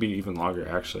maybe even longer,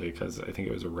 actually, because I think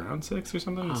it was around 6 or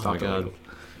something. Oh my god.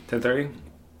 10:30?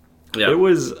 Yeah. It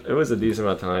was a decent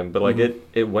amount of time, but like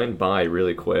it went by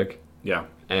really quick. Yeah.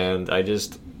 And I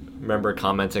just remember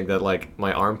commenting that like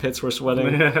my armpits were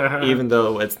sweating, even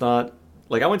though it's not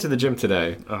like I went to the gym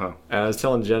today, and I was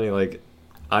telling Jenny like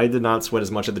I did not sweat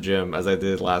as much at the gym as I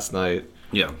did last night.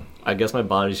 Yeah. I guess my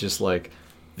body's just like,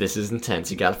 this is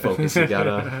intense. You gotta focus. You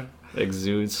gotta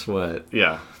exude sweat.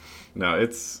 Yeah. No,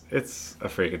 it's a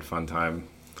freaking fun time.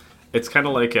 It's kind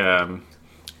of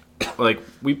like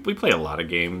we play a lot of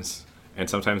games, and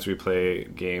sometimes we play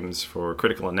games for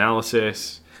critical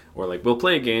analysis, or like we'll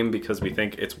play a game because we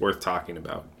think it's worth talking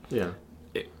about. Yeah.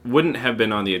 It wouldn't have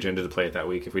been on the agenda to play it that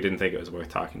week if we didn't think it was worth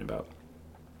talking about.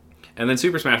 And then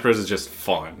Super Smash Bros. Is just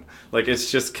fun. Like, it's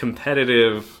just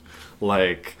competitive,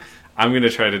 like, I'm going to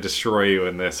try to destroy you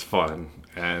in this fun.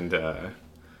 And, I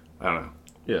don't know.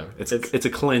 Yeah. It's a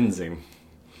cleansing.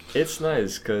 It's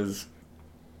nice, because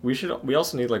we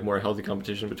also need, like, more healthy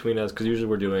competition between us, because usually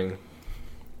we're doing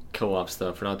co-op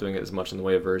stuff. We're not doing it as much in the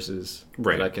way of versus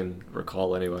that I can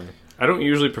recall anyway. I don't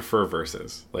usually prefer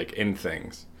versus, like, in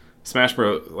things. Smash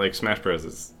Bros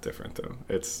is different, though.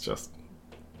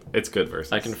 It's good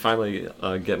versus. I can finally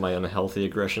get my unhealthy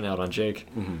aggression out on Jake.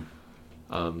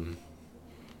 Mm-hmm.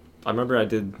 I remember I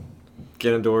did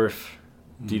Ganondorf,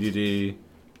 DDD,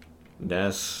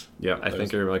 Ness. Yeah, I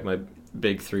think are like my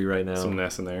big three right now. Some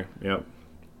Ness in there. Yep.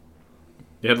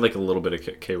 You had like a little bit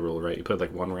of K. Rool, right? You played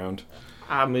like one round.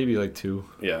 Maybe like 2.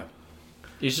 Yeah.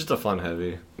 He's just a fun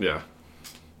heavy. Yeah.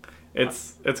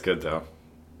 It's good though.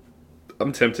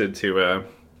 I'm tempted to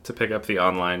pick up the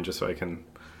online just so I can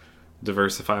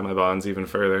diversify my bonds even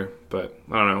further, but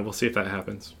I don't know. We'll see if that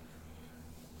happens.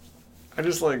 I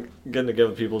just like getting together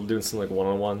with people doing some like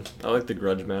one-on-one. I like the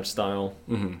grudge match style.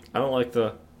 Mm-hmm. I don't like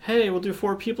the, hey, we'll do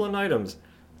 4 people and items.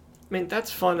 I mean,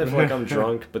 that's fun if like I'm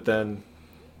drunk, but then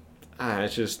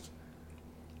it's just,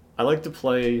 I like to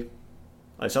play.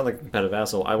 I sound like a competitive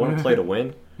asshole. I want to play to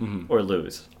win or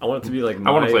lose. I want it to be like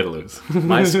I want to play to lose.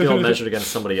 my skill measured against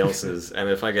somebody else's, and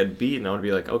if I get beaten, I want to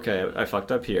be like, okay, I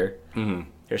fucked up here. Mm-hmm.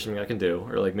 Here's something I can do,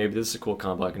 or like maybe this is a cool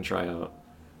combo I can try out.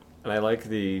 And I like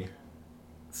the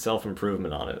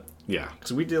self-improvement on it. Yeah.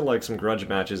 Because we did like some grudge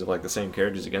matches of like the same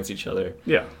characters against each other.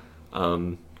 Yeah.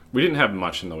 Um, We didn't have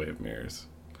much in the way of mirrors.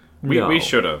 No. We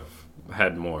should have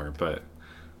had more, but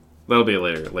that'll be a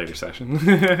later session.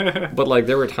 but like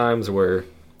there were times where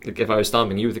like, if I was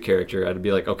stomping you with a character, I'd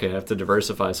be like, okay, I have to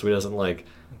diversify so he doesn't like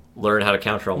learn how to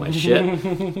counter all my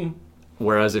shit.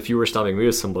 Whereas if you were stopping me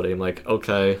with somebody, I'm like,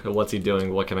 okay, what's he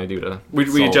doing? What can I do to We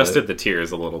solve adjusted it? the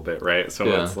tiers a little bit, right? So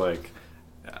Yeah. it's like,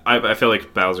 I feel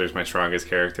like Bowser's my strongest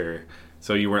character,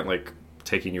 so you weren't like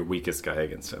taking your weakest guy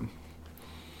against him.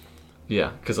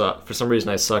 Yeah, because for some reason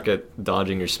I suck at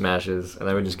dodging your smashes, and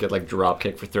I would just get like drop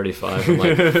kick for 35. I'm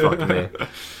like, fuck me.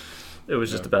 It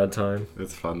was just a bad time.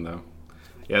 It's fun though.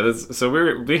 Yeah, so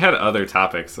we had other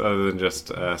topics other than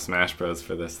just Smash Bros.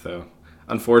 For this though.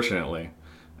 Unfortunately,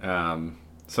 some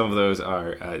of those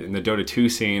are in the Dota 2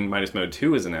 scene. Midas Mode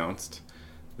 2 is announced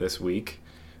this week,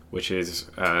 which is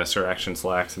Sir Action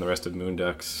Slacks and the rest of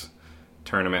Moonduck's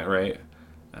tournament, right?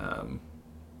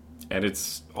 And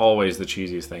it's always the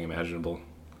cheesiest thing imaginable.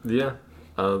 Yeah.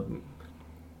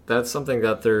 That's something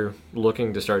that they're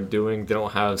looking to start doing. They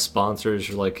don't have sponsors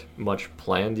or like much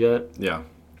planned yet. Yeah.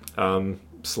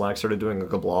 Slack started doing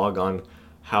like a blog on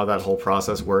how that whole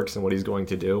process works and what he's going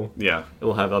to do. Yeah. It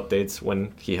will have updates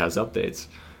when he has updates.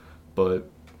 But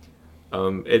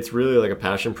it's really like a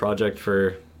passion project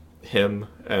for him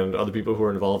and other people who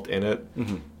are involved in it.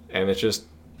 Mm-hmm. And it's just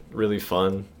really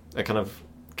fun. It kind of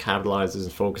capitalizes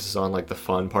and focuses on like the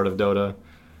fun part of Dota.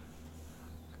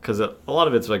 Because a lot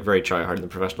of it's like very try-hard in the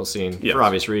professional scene for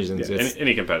obvious reasons. Yeah. It's,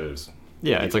 any competitors.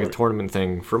 yeah, it's like a tournament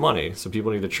thing for money. So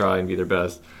people need to try and be their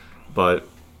best. But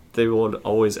they would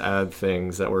always add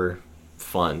things that were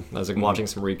fun. I was like watching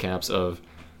some recaps of,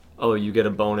 oh, you get a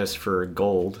bonus for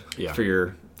gold for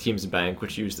your team's bank,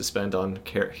 which you used to spend on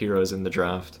heroes in the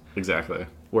draft. Exactly.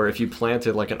 Where if you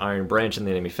planted like an iron branch in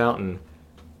the enemy fountain,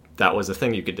 that was a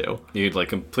thing you could do. You'd like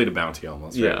complete a bounty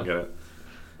almost. Right? Yeah. Get it?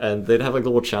 And they'd have like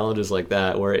little challenges like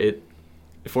that where it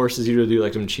forces you to do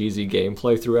like some cheesy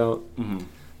gameplay throughout. Mm-hmm.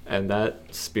 And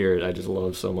that spirit I just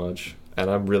love so much. And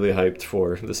I'm really hyped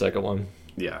for the second one.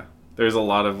 Yeah. There's a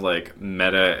lot of like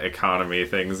meta economy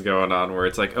things going on where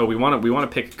it's like, oh, we want to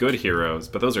pick good heroes,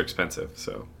 but those are expensive,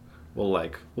 so we'll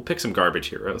pick some garbage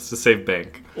heroes to save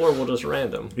bank. Or we'll just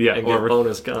random. Yeah, and get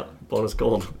bonus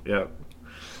gold. Yeah.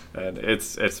 And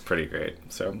it's pretty great.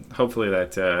 So hopefully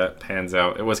that pans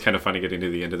out. It was kind of funny getting to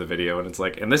the end of the video, and it's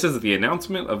like, and this is the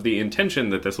announcement of the intention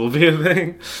that this will be a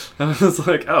thing. I was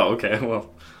like, oh, okay, well,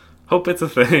 hope it's a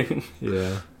thing.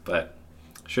 Yeah. But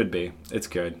should be. It's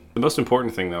good. The most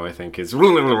important thing, though, I think, is... But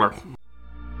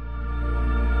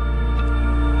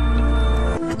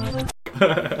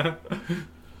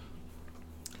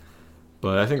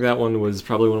I think that one was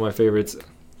probably one of my favorites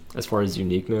as far as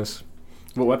uniqueness.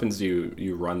 What weapons do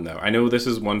you run, though? I know this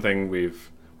is one thing we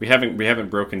haven't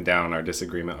broken down our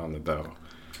disagreement on the bow.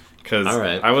 Because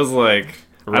I was like...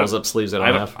 Rolls up sleeves I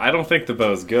don't have. I don't think the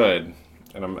bow's good,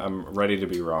 and I'm ready to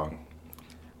be wrong.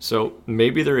 So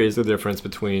maybe there is a difference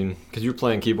between... Because you're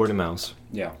playing keyboard and mouse.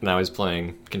 Yeah. Now he's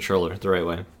playing controller the right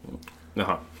way.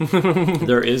 Uh-huh.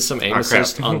 There is some aim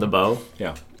assist on the bow.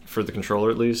 Yeah. For the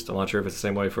controller, at least. I'm not sure if it's the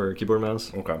same way for keyboard and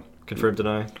mouse. Okay. Confirm,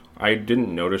 deny? I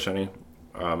didn't notice any.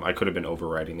 I could have been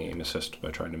overriding the aim assist by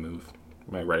trying to move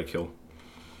my reticule.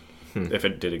 If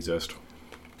it did exist.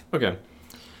 Okay.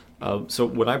 So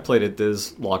when I played it,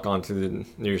 does lock on to the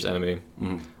nearest enemy.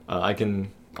 Mm-hmm. I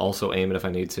can also aim it if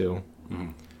I need to.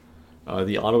 Mm-hmm.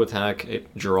 The auto attack,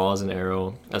 it draws an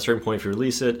arrow. At a certain point, if you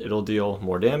release it, it'll deal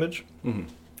more damage. Mm-hmm.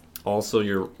 Also,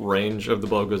 your range of the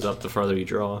bow goes up the farther you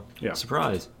draw. Yeah.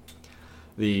 Surprise.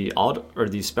 The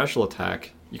the special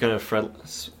attack, you kind of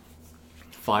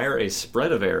fire a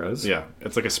spread of arrows. Yeah,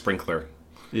 it's like a sprinkler.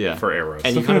 Yeah. For arrows.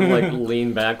 And you kind of like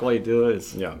lean back while you do it.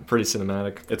 It's yeah. Pretty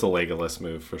cinematic. It's a Legolas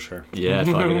move for sure. Yeah, it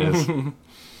fucking is.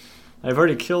 I've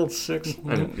already killed 6.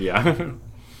 Yeah.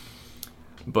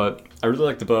 But I really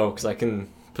like the bow because I can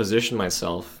position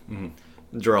myself,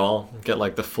 draw, get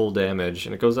like the full damage,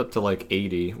 and it goes up to like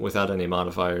 80 without any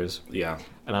modifiers. Yeah.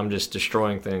 And I'm just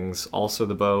destroying things. Also,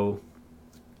 the bow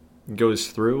goes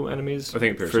through enemies I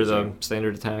think for the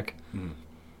standard attack. And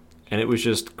it was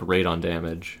just great on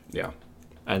damage. Yeah.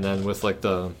 And then with like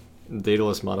the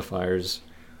Daedalus modifiers,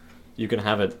 you can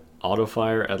have it auto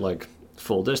fire at like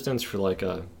full distance for like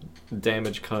a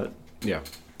damage cut. Yeah.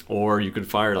 Or you could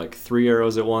fire like 3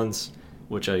 arrows at once,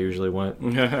 which I usually went.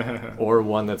 Or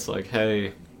one that's like,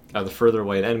 hey, the further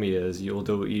away an enemy is, you'll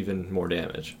do even more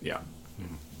damage. Yeah.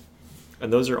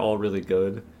 And those are all really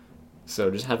good.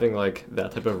 So just having like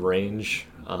that type of range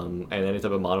and any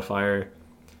type of modifier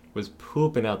was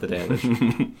pooping out the damage.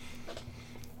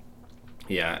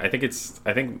 Yeah, I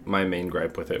think my main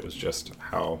gripe with it was just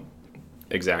how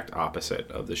exact opposite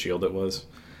of the shield it was.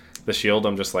 The shield,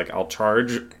 I'm just like, I'll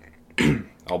charge,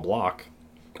 I'll block,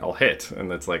 I'll hit, and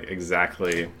that's like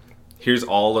exactly, here's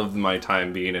all of my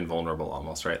time being invulnerable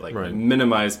almost, right? Like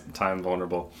minimize time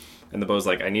vulnerable. And the bow's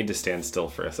like, I need to stand still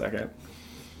for a second.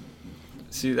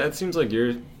 See, that seems like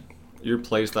you're Your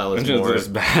playstyle is It's more...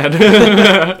 just bad.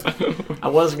 I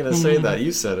wasn't going to say that.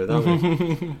 You said it, not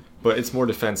me. But it's more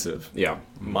defensive. Yeah.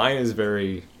 Mine is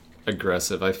very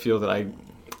aggressive. I feel that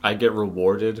I get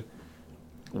rewarded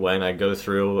when I go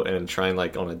through and try and,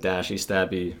 like, on a dashy,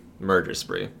 stabby murder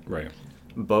spree. Right.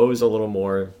 Bow is a little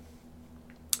more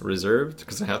reserved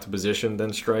because I have to position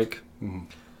then strike.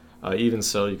 Even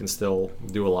so, you can still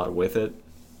do a lot with it.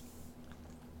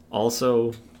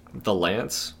 Also, the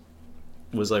lance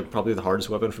was like probably the hardest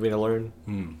weapon for me to learn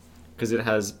because it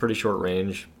has pretty short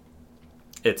range.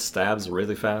 It stabs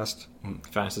really fast,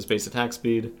 fastest base attack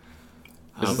speed.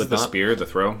 Is this the spear, the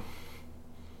throw?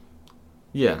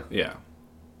 Yeah. Yeah.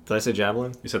 Did I say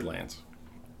javelin? You said lance.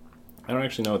 I don't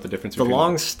actually know what the difference The between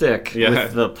long stick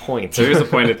with the point. There is a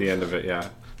point at the end of it, yeah.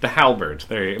 The halberd.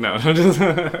 There you go.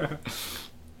 No.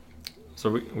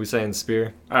 So we saying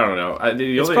spear? I don't know.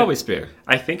 It's probably spear.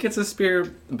 I think it's a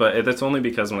spear, but that's only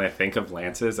because when I think of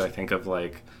lances, I think of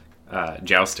like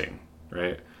jousting,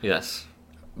 right? Yes.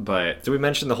 But Did we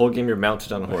mention the whole game you're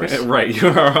mounted on a horse? right, you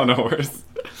are on a horse.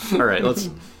 All right,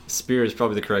 spear is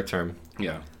probably the correct term.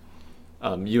 Yeah.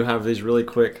 You have these really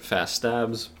quick, fast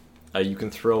stabs. You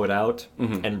can throw it out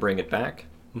and bring it back,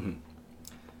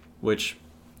 which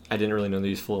I didn't really know the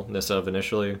usefulness of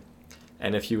initially.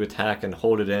 And if you attack and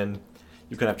hold it in,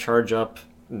 you can have charge up,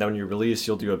 and then when you release,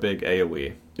 you'll do a big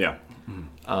AoE. Yeah.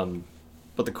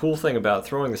 But the cool thing about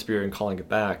throwing the spear and calling it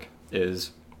back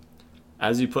is,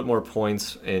 as you put more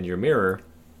points in your mirror,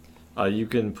 you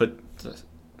can put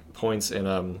points in.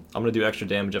 I'm going to do extra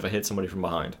damage if I hit somebody from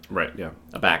behind. Right, yeah.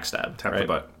 A backstab. Tap right? the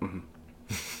butt.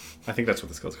 I think that's what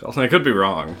the skill's called. I could be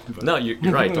wrong. But... No, you're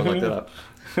right. Don't look that up.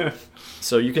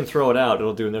 So you can throw it out.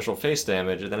 It'll do initial face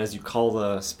damage, and then as you call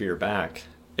the spear back,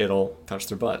 it'll touch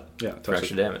their butt for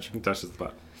extra damage. It touches the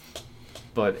butt.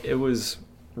 But it was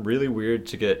really weird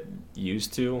to get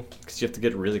used to because you have to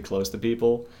get really close to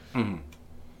people.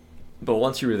 But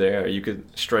once you were there, you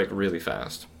could strike really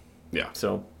fast. Yeah.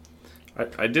 So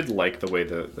I did like the way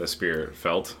the spear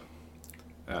felt.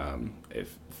 It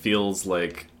feels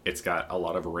like it's got a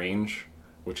lot of range,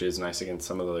 which is nice against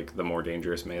some of the more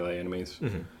dangerous melee enemies.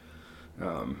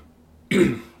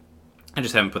 I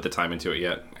just haven't put the time into it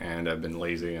yet, and I've been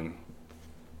lazy and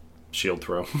shield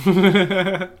throw.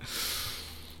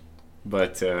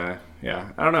 But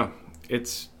yeah, I don't know.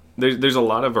 There's a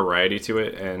lot of variety to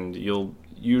it, and you'll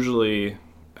usually,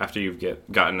 after you've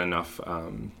gotten enough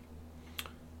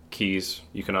keys,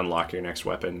 you can unlock your next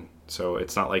weapon. So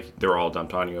it's not like they're all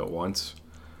dumped on you at once.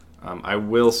 I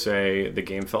will say the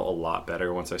game felt a lot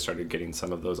better once I started getting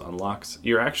some of those unlocks.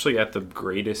 You're actually at the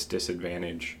greatest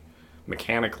disadvantage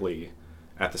mechanically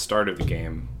at the start of the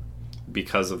game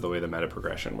because of the way the meta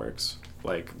progression works.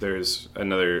 Like, there's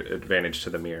another advantage to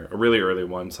the mirror, a really early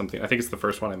one. I think it's the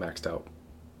first one I maxed out,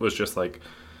 was just like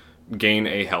gain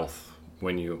a health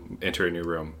when you enter a new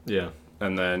room. yeah.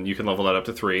 And then you can level that up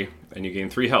to 3, and you gain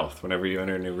 3 health whenever you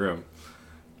enter a new room.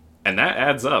 And that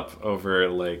adds up over,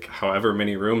 like, however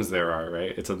many rooms there are,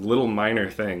 right? It's a little minor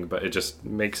thing, but it just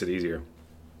makes it easier.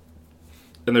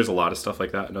 And there's a lot of stuff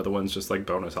like that. Another one's just, like,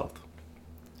 bonus health.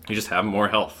 You just have more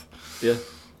health. Yeah,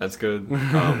 that's good.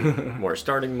 More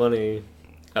starting money.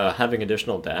 Having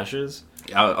additional dashes.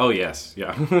 Oh, yes.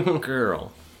 Yeah.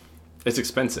 Girl. It's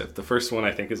expensive. The first one,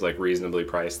 I think, is, like, reasonably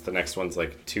priced. The next one's,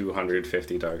 like,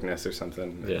 250 darkness or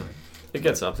something. Yeah. It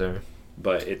gets up there.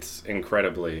 But it's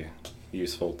incredibly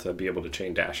useful to be able to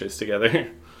chain dashes together.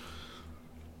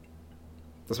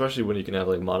 Especially when you can have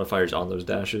like modifiers on those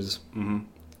dashes. And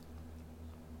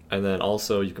then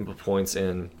also you can put points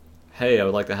in, hey, I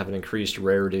would like to have an increased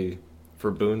rarity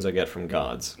for boons I get from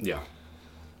gods. Yeah.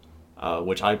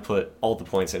 Which I put all the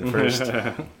points in first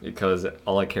because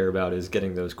all I care about is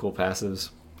getting those cool passives.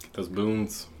 Those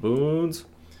boons. Boons.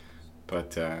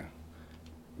 But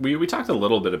we talked a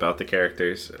little bit about the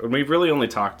characters. We've really only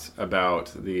talked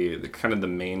about the kind of the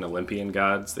main Olympian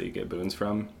gods that you get boons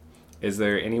from. Is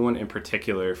there anyone in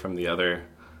particular from the other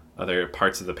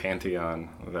parts of the pantheon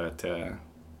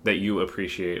that you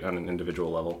appreciate on an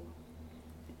individual level?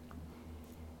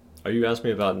 Are you asking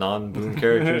me about non-boon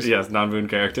characters? Yes, non-boon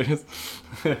characters.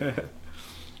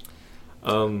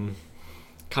 Kind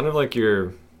of like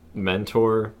your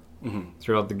mentor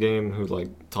throughout the game, who like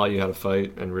taught you how to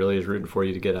fight and really is rooting for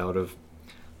you to get out of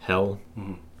hell,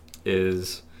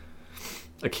 is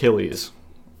Achilles,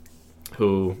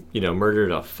 who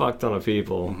murdered a fuck ton of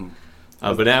people,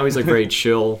 but now he's like very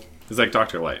chill. He's like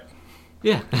Dr. Light.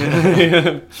 Yeah.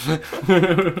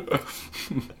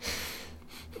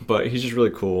 But he's just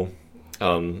really cool.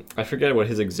 I forget what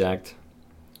his exact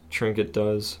trinket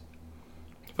does,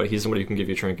 but he's somebody who can give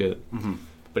you a trinket.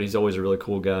 But he's always a really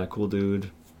cool guy, cool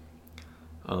dude.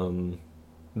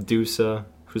 Medusa,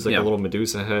 who's like Yeah. a little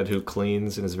Medusa head who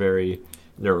cleans and is very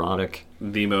neurotic.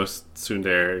 The most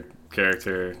tsundere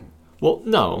character. Well,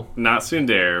 no, Not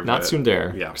tsundere. not but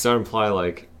tsundere. Yeah. Because that would imply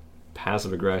like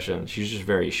passive aggression. She's just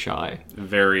very shy.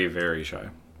 Very, very shy.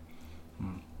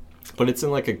 But it's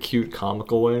in like a cute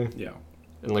comical way. Yeah.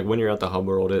 And like when you're at the hub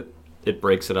world, it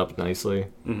breaks it up nicely.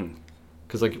 Mm-hmm.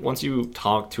 Because like once you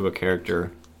talk to a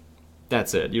character,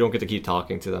 that's it. You don't get to keep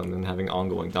talking to them and having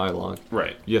ongoing dialogue.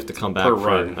 Right. You have to come back Per for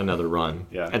run. another run.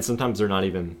 Yeah. And sometimes they're not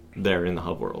even there in the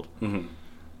hub world. Mm-hmm.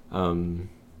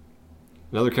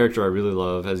 Another character I really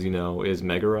love, as you know, is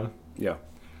Megara, Yeah.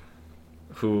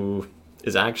 who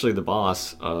is actually the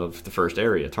boss of the first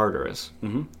area, Tartarus.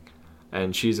 Mm-hmm.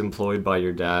 And she's employed by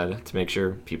your dad to make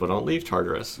sure people don't leave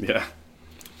Tartarus. Yeah.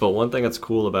 But one thing that's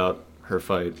cool about her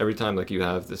fight, every time like you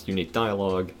have this unique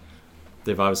dialogue,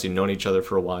 they've obviously known each other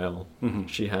for a while. Mm-hmm.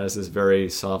 She has this very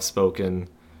soft-spoken,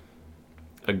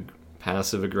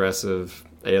 passive-aggressive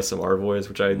ASMR voice,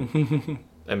 which I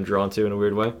am drawn to in a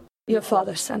weird way. Your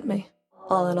father sent me.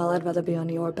 All in all, I'd rather be on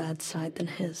your bad side than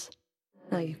his.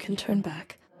 Now you can turn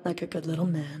back like a good little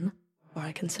man, or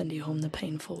I can send you home the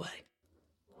painful way.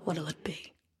 What'll it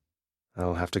be?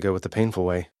 I'll have to go with the painful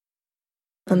way.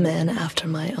 A man after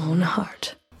my own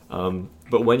heart.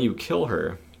 But when you kill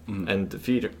her and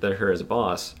defeat her as a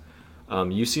boss,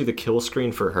 you see the kill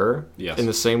screen for her Yes. in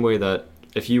the same way that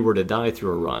if you were to die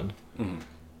through a run.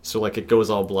 So like it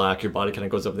goes all black, your body kind of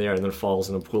goes up in the air and then falls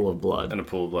in a pool of blood. And a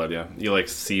pool of blood, yeah. You like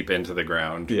seep into the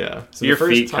ground. Yeah. So Your the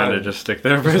first feet kind of time- just stick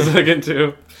there for a second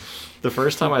too. The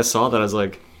first time I saw that, I was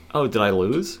like, oh, did I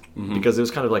lose? Because it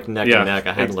was kind of like neck Yeah, and neck.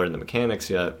 I hadn't learned the mechanics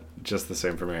yet. Just the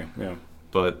same for me, yeah.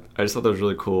 But I just thought that was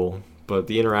really cool. But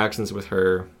the interactions with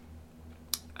her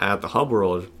at the hub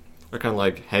world are kind of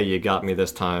like, hey, you got me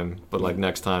this time, but like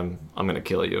next time, I'm going to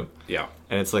kill you. Yeah.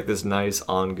 And it's like this nice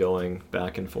ongoing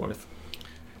back and forth.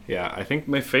 Yeah, I think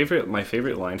my favorite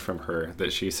line from her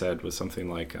that she said was something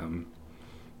like,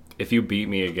 if you beat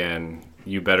me again,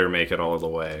 you better make it all the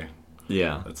way.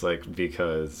 Yeah. It's like,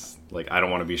 because like I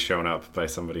don't want to be shown up by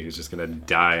somebody who's just gonna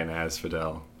die in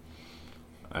Asphodel.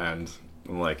 And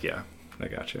I'm like, yeah, I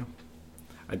got you.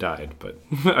 I died, but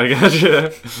I got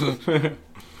you.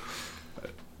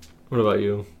 What about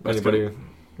you? That's Anybody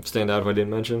stand out who I didn't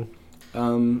mention?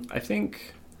 I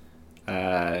think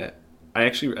I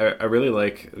really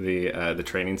like the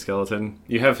training skeleton.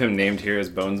 You have him named here as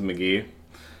Bones McGee,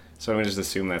 so I'm gonna just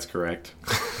assume that's correct.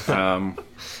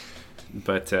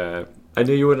 But I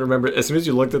knew you wouldn't remember. As soon as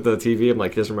you looked at the TV, I'm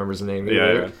like, he doesn't remember his name.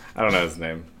 yeah, I don't know his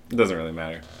name. It doesn't really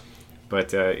matter.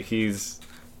 But he's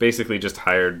basically just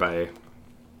hired by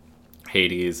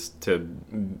Hades to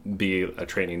be a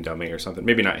training dummy or something.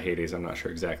 Maybe not Hades. I'm not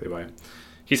sure exactly why.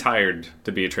 He's hired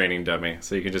to be a training dummy,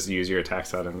 so you can just use your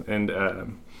attacks on him.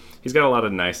 And he's got a lot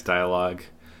of nice dialogue.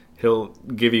 He'll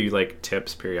give you like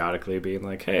tips periodically, being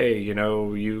like, "Hey,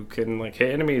 you can like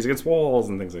hit enemies against walls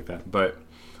and things like that." But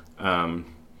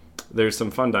there's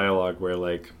some fun dialogue where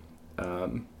like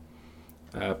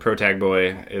Protag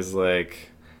Boy is like,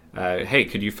 hey,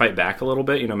 could you fight back a little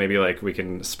bit? Maybe like we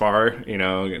can spar,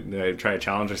 try a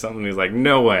challenge or something. And he's like,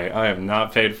 no way, I am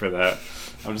not paid for that.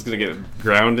 I'm just going to get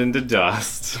ground into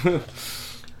dust.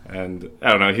 And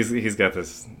I don't know, he's got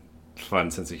this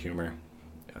fun sense of humor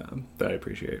that I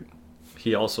appreciate.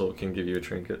 He also can give you a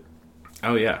trinket.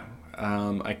 Oh, yeah.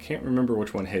 I can't remember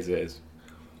which one his is.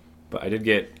 But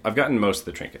I've gotten most of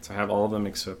the trinkets. I have all of them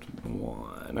except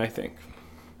one, I think.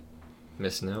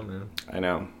 Missing out, man. I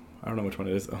know. I don't know which one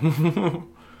it is, though.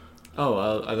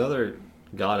 Another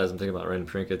god, as I'm thinking about random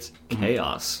trinkets,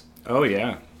 Chaos. Oh,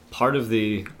 yeah. Part of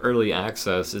the early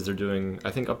access is they're doing,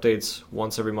 I think, updates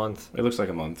once every month. It looks like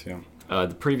a month, yeah.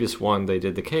 The previous one, they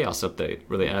did the Chaos update,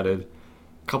 where they added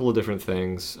a couple of different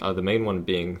things. The main one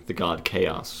being the god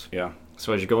Chaos. Yeah.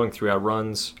 So as you're going throughout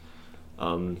runs,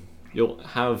 you'll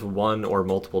have one or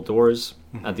multiple doors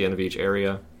at the end of each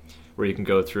area where you can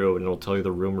go through, and it'll tell you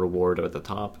the room reward at the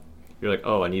top. You're like,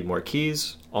 oh, I need more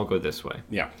keys. I'll go this way.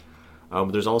 Yeah.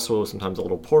 But there's also sometimes a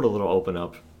little portal that'll open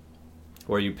up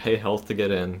where you pay health to get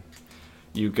in.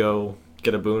 You go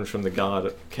get a boon from the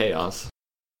god Chaos.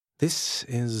 This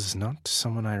is not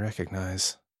someone I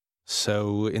recognize.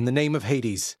 So, in the name of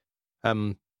Hades,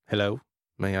 hello?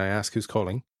 May I ask who's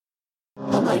calling?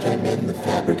 How might I mend the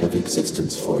fabric of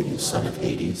existence for you, son of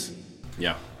Hades?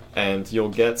 Yeah. And you'll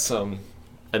get some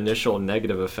initial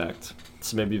negative effect.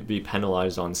 So maybe be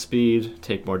penalized on speed,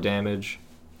 take more damage.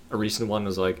 A recent one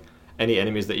was like, any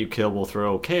enemies that you kill will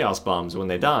throw chaos bombs when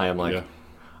they die. I'm like, Yeah.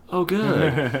 oh,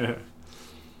 good.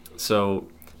 So,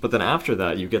 but then after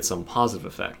that, you get some positive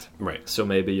effect. Right. So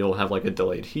maybe you'll have like a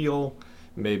delayed heal.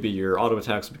 maybe your auto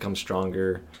attacks become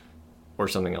stronger, or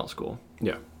something else cool.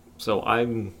 Yeah. So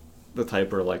I'm the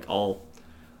type where like I'll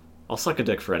suck a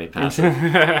dick for any passive.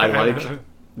 I like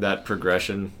that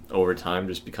progression over time,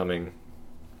 just becoming,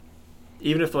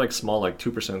 even if they're like small, like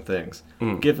 2% things,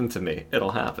 give them to me,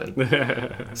 it'll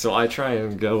happen. So I try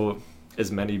and go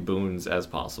as many boons as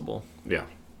possible. Yeah.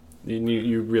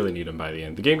 You really need them by the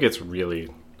end. The game gets really,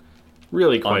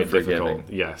 really quite Unforgiving. difficult.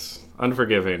 Yes.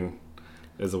 Unforgiving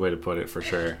is the way to put it, for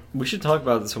sure. We should talk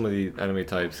about some of the enemy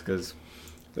types, because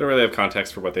They don't really have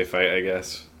context for what they fight, I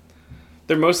guess.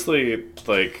 They're mostly,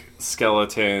 like,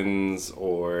 skeletons,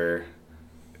 or...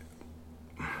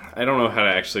 I don't know how to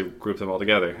actually group them all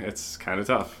together. It's kind of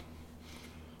tough.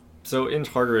 so in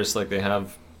Tartarus, like, they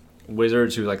have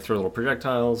wizards who like throw little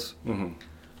projectiles,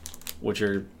 which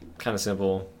are kind of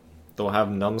simple. They'll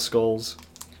have numbskulls,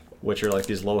 which are like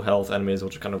these low health enemies,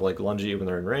 which are kind of like lunge at you when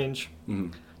they're in range.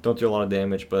 Don't do a lot of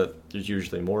damage, but there's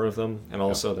usually more of them, and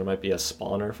also there might be a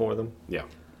spawner for them. Yeah.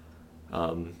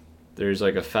 There's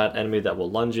like a fat enemy that will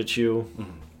lunge at you.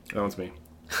 That one's me.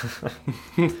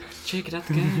 Check it out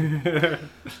the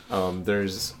game.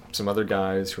 There's some other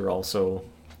guys who are also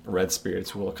red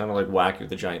spirits who will kind of like whack you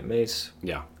with a giant mace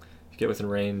Yeah. if you get within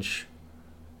range.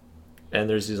 And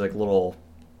there's these like little,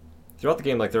 throughout the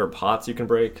game, like there are pots you can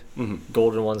break.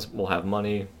 Golden ones will have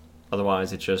money,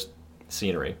 otherwise it's just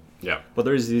scenery. Yeah. But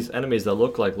there's these enemies that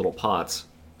look like little pots,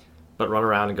 but run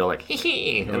around and go like hee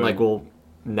hee, and like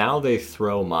now they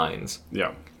throw mines,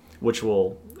 Yeah. which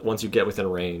will, once you get within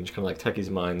range, kind of like Techie's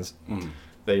mines,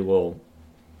 they will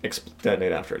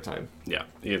detonate after a time. Yeah.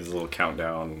 You get this little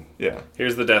countdown. Yeah.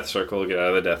 Here's the death circle. Get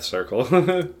out of the death circle.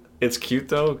 It's cute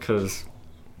though, because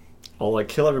I'll like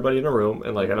kill everybody in a room,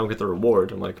 and like I don't get the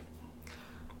reward. I'm like,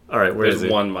 all right, where is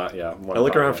There's it? one one I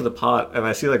look pot. around for the pot, and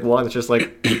I see like one that's just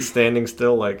like standing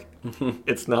still, like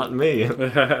it's not me.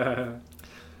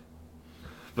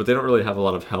 But they don't really have a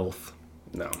lot of health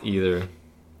No. either.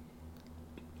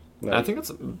 No. I think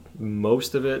that's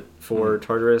most of it for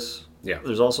Tartarus. Yeah.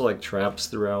 There's also like traps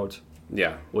throughout,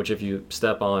 Yeah. which if you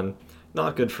step on,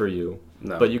 not good for you.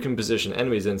 No. But you can position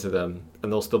enemies into them,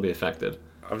 and they'll still be affected.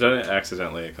 I've done it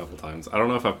accidentally a couple times. I don't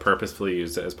know if I've purposefully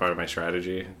used it as part of my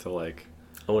strategy to like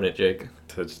Own it, Jake.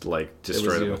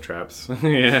 destroy them you. with traps.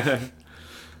 Yeah.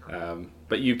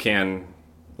 But you can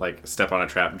like step on a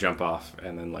trap, jump off,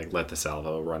 and then like let the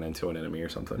salvo run into an enemy or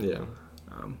something. Yeah.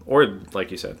 Or like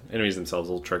you said, enemies themselves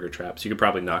will trigger traps. You could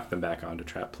probably knock them back onto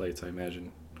trap plates, I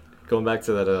imagine. Going back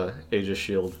to that Aegis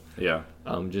shield, Yeah.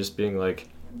 just being like,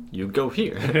 you go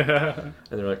here. And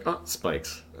they're like, oh,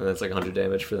 spikes. And that's like 100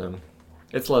 damage for them.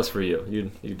 It's less for you.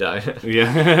 You die.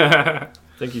 Yeah.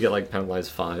 I think you get like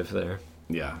penalized 5 there.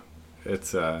 Yeah.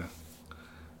 It's the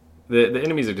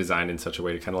enemies are designed in such a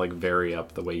way to kind of like vary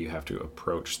up the way you have to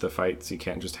approach the fights. You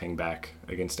can't just hang back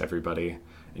against everybody,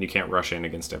 and you can't rush in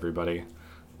against everybody.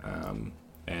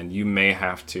 And you may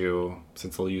have to,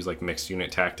 since they'll use like mixed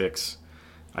unit tactics.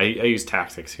 I use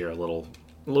tactics here a little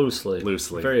Loosely.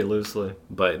 Very loosely.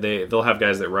 but they'll have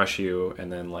guys that rush you, and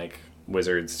then like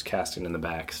wizards casting in the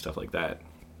back, stuff like that.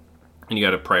 And you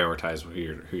got to prioritize who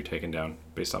you're taking down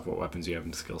based off what weapons you have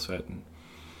in the skill set. And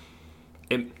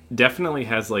it definitely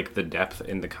has like the depth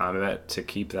in the combat to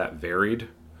keep that varied,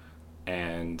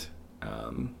 and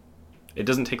it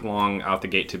doesn't take long out the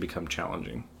gate to become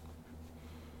challenging.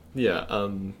 Yeah,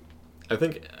 I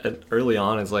think early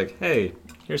on it's like, hey,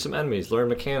 here's some enemies, learn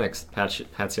mechanics, pats you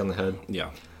on the head.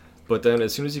 Yeah, But then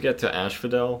as soon as you get to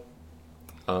Asphodel,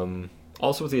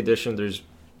 also with the addition, there's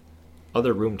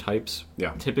other room types.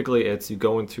 Yeah. Typically it's you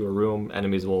go into a room,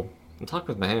 enemies will, I'm talking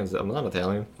with my hands, I'm not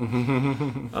Italian.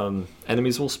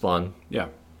 Enemies will spawn, yeah,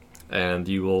 and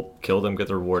you will kill them, get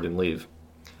the reward, and leave.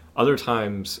 Other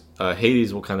times,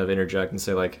 Hades will kind of interject and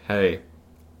say like, hey,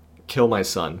 kill my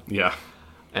son. yeah,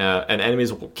 And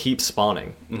enemies will keep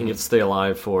spawning, and you have to stay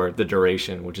alive for the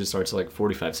duration, which starts at like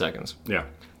 45 seconds. yeah.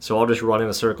 So I'll just run in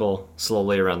a circle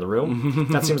slowly around the room.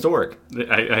 That seems to work.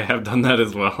 I have done that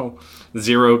as well.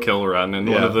 0 kill run in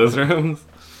one of those rooms.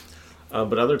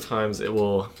 But other times it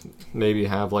will maybe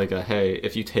have like a, hey,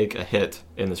 if you take a hit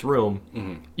in this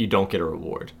room, you don't get a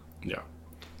reward. Yeah,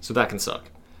 So that can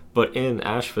suck. But in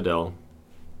Asphodel,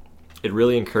 it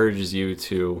really encourages you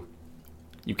to,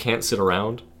 you can't sit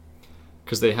around,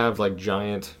 because they have like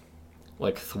giant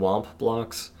like thwomp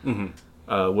blocks,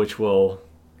 which will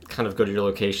kind of go to your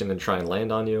location and try and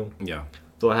land on you. yeah,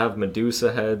 They'll have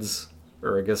Medusa heads,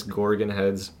 or I guess Gorgon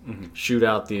heads, shoot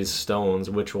out these stones,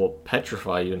 which will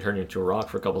petrify you and turn you into a rock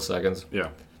for a couple seconds. yeah,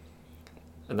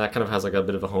 And that kind of has like a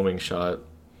bit of a homing shot.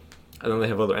 And then they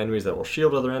have other enemies that will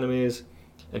shield other enemies.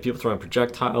 and people throwing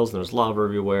projectiles, and there's lava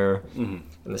everywhere, and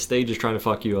the stage is trying to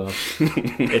fuck you up.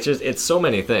 It's so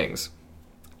many things,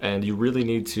 and you really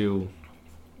need to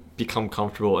become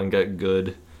comfortable and get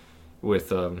good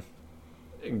with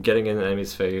getting in the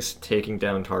enemy's face, taking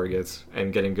down targets,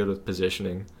 and getting good with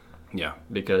positioning. Yeah.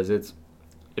 Because it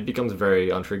becomes very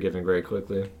unforgiving very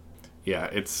quickly. Yeah,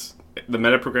 the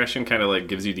meta progression kind of like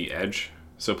gives you the edge.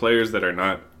 So players that are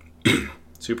not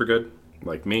super good,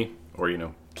 like me, or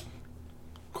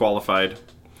qualified,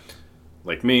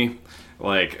 like me,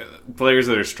 like players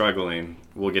that are struggling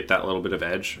will get that little bit of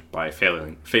edge by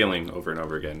failing over and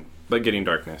over again, but getting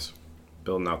darkness,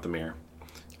 building out the mirror.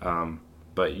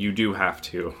 But you do have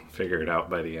to figure it out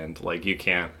by the end. Like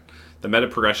the meta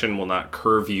progression will not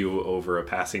curve you over a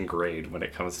passing grade when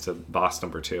it comes to boss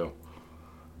number 2,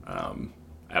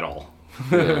 at all.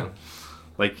 Yeah.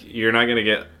 Like you're not gonna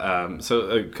get.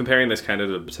 Comparing this kind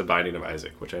of to Binding of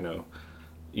Isaac, which I know,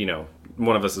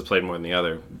 one of us has played more than the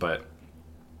other, but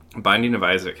Binding of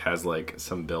Isaac has like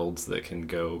some builds that can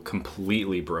go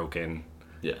completely broken,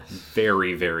 Yes.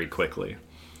 very very quickly,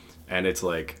 and it's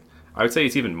like. I would say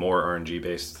it's even more RNG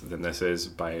based than this is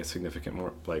by a significant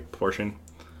more portion,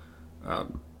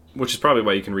 which is probably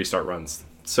why you can restart runs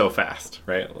so fast,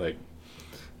 right?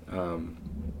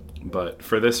 But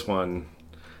for this one,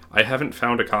 I haven't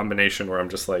found a combination where I'm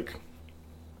just like,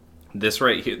 this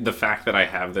right here. The fact that I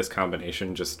have this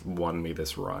combination just won me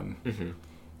this run. Mm-hmm.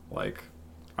 Like,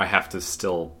 I have to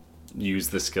still use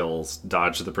the skills,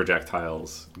 dodge the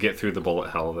projectiles, get through the bullet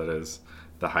hell that is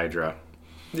the Hydra.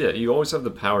 Yeah, you always have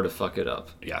the power to fuck it up.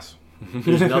 Yes.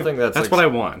 There's nothing that's what I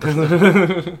want.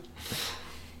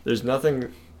 There's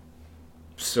nothing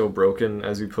so broken,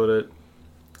 as you put it.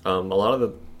 A lot of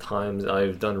the times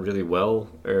I've done really well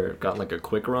or gotten like a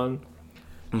quick run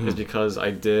is because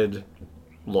I did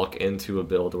luck into a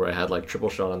build where I had like triple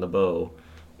shot on the bow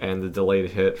and the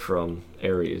delayed hit from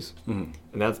Ares. And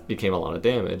that became a lot of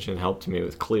damage and helped me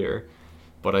with clear.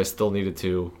 But I still needed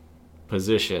to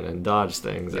position and dodge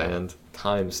things and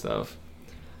time stuff.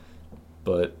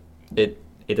 But it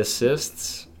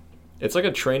assists. It's like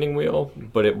a training wheel,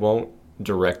 but it won't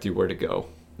direct you where to go.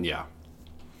 Yeah,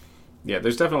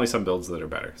 there's definitely some builds that are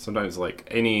better. Sometimes like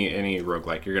any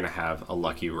roguelike, you're gonna have a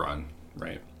lucky run,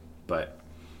 right? But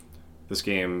this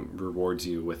game rewards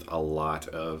you with a lot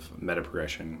of meta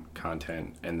progression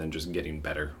content and then just getting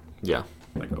better. Yeah.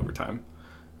 Like over time.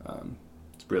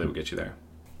 It's really what gets you there.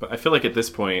 But I feel like at this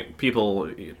point,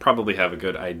 people probably have a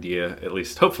good idea, at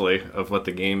least hopefully, of what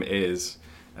the game is.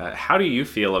 How do you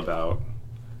feel about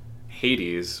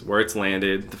Hades, where it's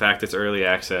landed, the fact it's early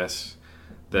access,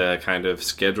 the kind of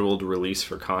scheduled release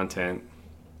for content,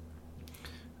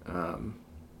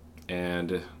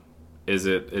 and is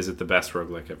it the best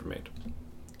roguelike ever made?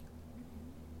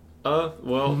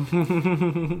 Well,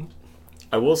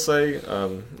 I will say,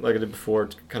 like I did before,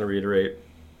 to kind of reiterate,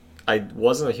 I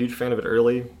wasn't a huge fan of it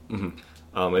early.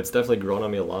 Mm-hmm. It's definitely grown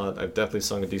on me a lot. I've definitely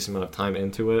sunk a decent amount of time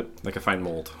into it. Like a fine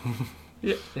mold.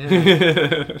 Yeah.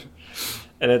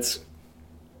 And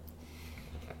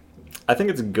I think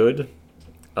it's good.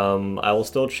 I will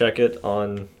still check it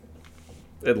on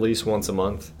at least once a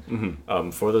month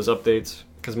for those updates.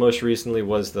 Because most recently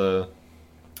was the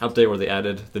update where they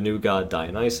added the new god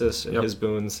Dionysus and his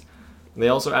boons. And they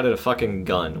also added a fucking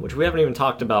gun, which we haven't even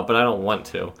talked about, but I don't want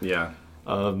to. Yeah.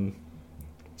 So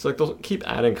like they'll keep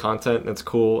adding content, and it's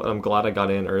cool. And I'm glad I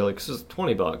got in early because it's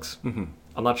 $20. Mm-hmm.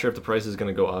 I'm not sure if the price is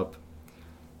going to go up,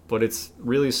 but it's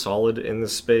really solid in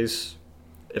this space.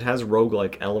 It has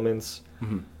roguelike elements.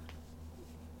 Mm-hmm.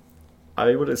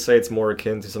 I would say it's more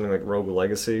akin to something like Rogue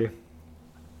Legacy,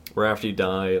 where after you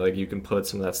die, like you can put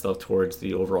some of that stuff towards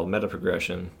the overall meta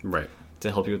progression, right, to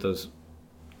help you with those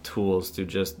tools to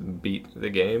just beat the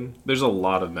game. There's a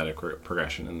lot of meta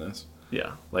progression in this.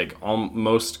 Yeah, like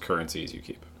most currencies you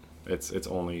keep, it's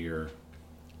only your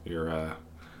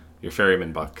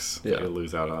ferryman bucks that you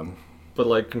lose out on. But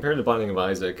like compared to Binding of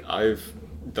Isaac, I've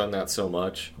done that so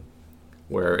much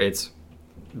where it's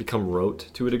become rote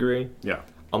to a degree. Yeah.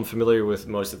 I'm familiar with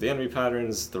most of the enemy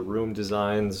patterns, the room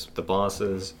designs, the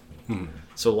bosses.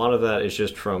 So a lot of that is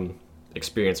just from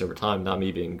experience over time, not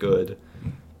me being good.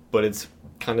 But it's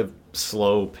kind of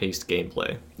slow-paced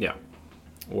gameplay. Yeah.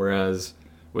 Whereas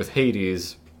with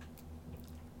Hades,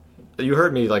 you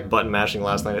heard me like button mashing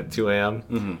last night at 2 a.m.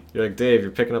 Mm-hmm. You're like, Dave,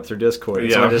 you're picking up through Discord.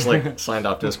 Yeah. So I just like signed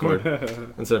off Discord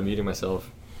instead of muting myself.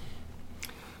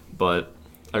 But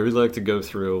I really like to go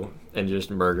through and just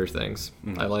murder things.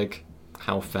 I like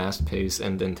how fast-paced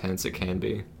and intense it can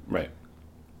be. Right.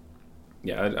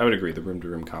 Yeah, I would agree. The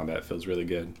room-to-room combat feels really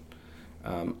good.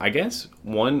 I guess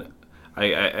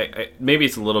I maybe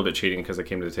it's a little bit cheating because I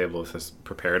came to the table with this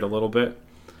prepared a little bit.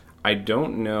 I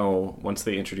don't know, once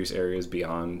they introduce areas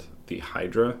beyond the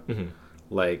Hydra,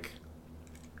 like,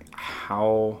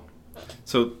 how...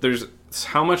 So there's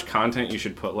how much content you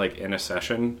should put, like, in a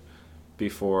session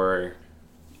before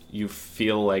you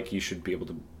feel like you should be able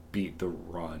to beat the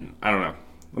run. I don't know.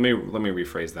 Let me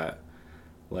rephrase that.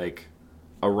 Like,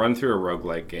 a run through a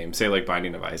roguelike game, say like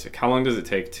Binding of Isaac, how long does it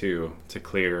take to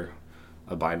clear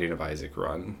a Binding of Isaac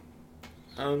run?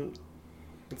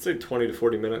 I'd say 20 to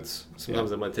 40 minutes.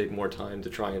 Sometimes it might take more time to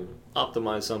try and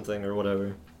optimize something or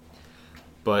whatever.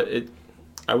 But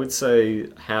I would say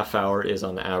half hour is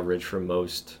on average for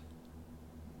most.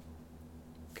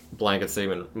 Blanket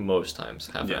statement, most times,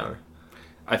 half hour.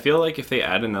 I feel like if they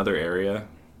add another area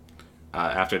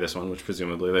after this one, which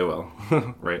presumably they will,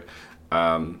 right?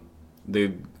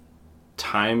 The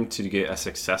time to get a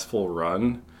successful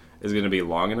run is going to be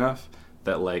long enough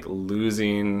that, like,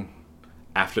 losing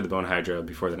after the Bone Hydra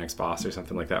before the next boss or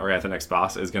something like that, or at the next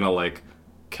boss, is going to, like,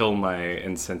 kill my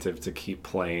incentive to keep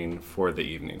playing for the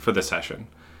evening, for the session.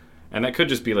 And that could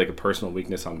just be, like, a personal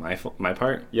weakness on my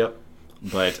part. Yep.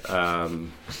 But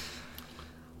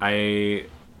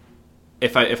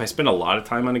if I spend a lot of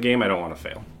time on a game, I don't want to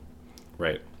fail,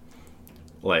 right?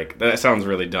 Like, that sounds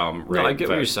really dumb, right? No, I get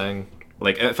what you're saying.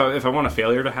 Like, if I want a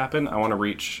failure to happen, I want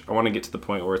to get to the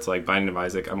point where it's like Binding of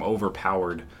Isaac, I'm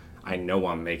overpowered. I know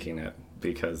I'm making it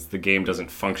because the game doesn't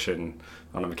function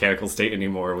on a mechanical state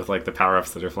anymore with, like, the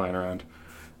power-ups that are flying around.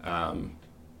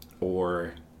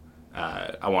 Or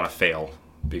I want to fail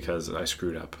because I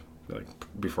screwed up, like,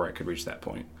 before I could reach that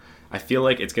point. I feel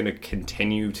like it's going to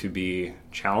continue to be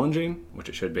challenging, which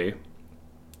it should be.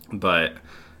 But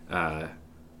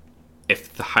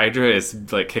if the Hydra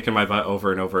is, like, kicking my butt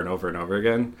over and over and over and over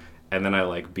again, and then I,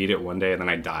 like, beat it one day and then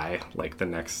I die, like, the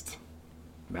next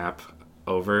map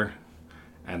over,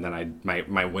 and then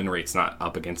my win rate's not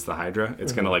up against the Hydra,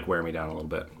 it's going to, like, wear me down a little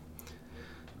bit.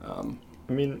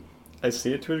 I mean, I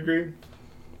see it to a degree.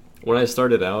 When I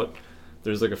started out,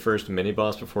 there's, like, a first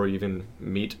mini-boss before you even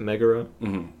meet Megara,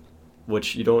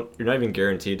 which you're not even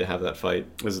guaranteed to have that fight.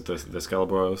 Is it the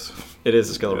Skelebros? It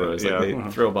is the Skelebros. Yeah. Like,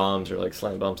 they throw bombs or, like,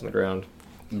 slam bombs on the ground.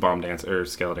 Bomb dance or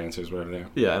Skele dancers, whatever they are.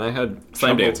 Yeah, and I had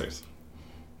Slam trouble- dancers.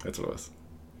 That's what it was.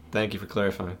 Thank you for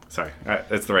clarifying. Sorry,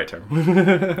 that's the right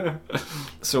term.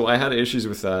 So I had issues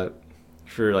with that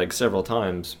for, like, several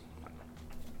times,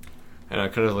 and I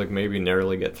could have, like, maybe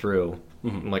narrowly get through.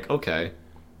 I'm like, okay,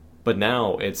 but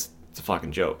now it's a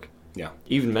fucking joke. Yeah.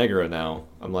 Even Megara now,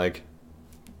 I'm like,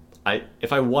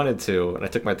 if I wanted to and I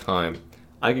took my time,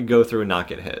 I could go through and not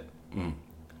get hit.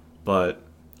 But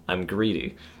I'm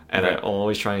greedy, and I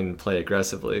always try and play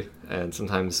aggressively, and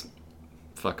sometimes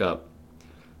fuck up.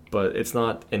 But it's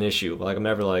not an issue. Like, I'm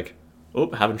never like, oh,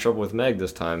 having trouble with Meg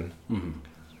this time.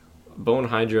 Bone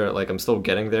Hydra, like, I'm still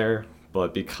getting there,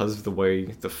 but because of the way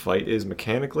the fight is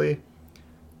mechanically,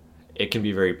 it can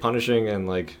be very punishing and,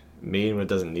 like, mean when it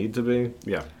doesn't need to be.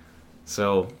 Yeah.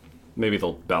 So Maybe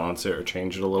they'll balance it or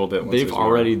change it a little bit. they've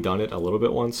already done it a little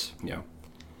bit once. Yeah.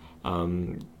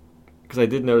 Because I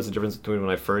did notice the difference between when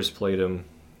I first played him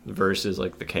versus,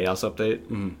 like, the Chaos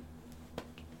update.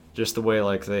 Just the way,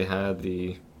 like, they had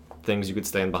the things you could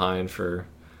stand behind for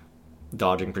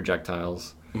dodging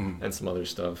projectiles and some other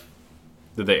stuff.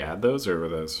 Did they add those, or were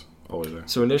those always there?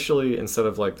 So initially, instead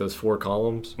of, like, those 4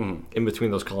 columns, in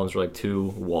between those columns were, like,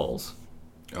 2 walls.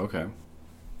 Okay.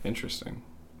 Interesting.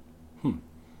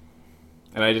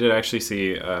 And I did actually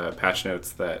see patch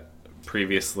notes that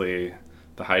previously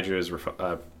the Hydra's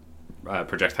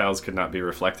projectiles could not be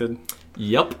reflected.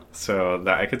 Yep. So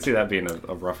that I could see that being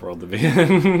a rough world to be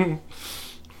in.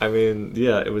 I mean,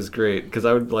 yeah, it was great, because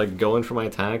I would, like, go in for my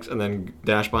attacks and then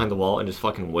dash behind the wall and just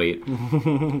fucking wait.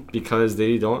 Because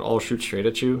they don't all shoot straight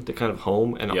at you. They kind of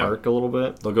home and arc a little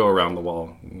bit. They'll go around the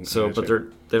wall. So, but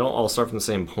they don't all start from the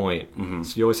same point.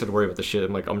 So you always have to worry about the shit.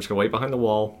 I'm like, I'm just going to wait behind the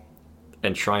wall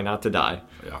and try not to die.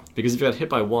 Yeah. Because if you got hit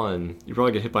by one, you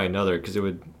probably get hit by another, because it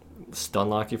would stun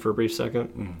lock you for a brief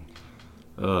second.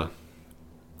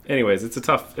 Anyways, it's a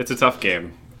tough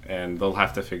game, and they'll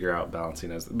have to figure out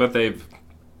balancing but they've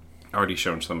already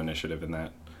shown some initiative in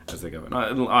that as they go.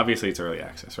 And obviously, it's early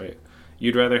access, right?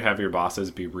 You'd rather have your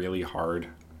bosses be really hard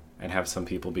and have some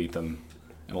people beat them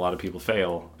and a lot of people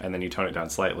fail, and then you tone it down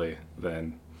slightly,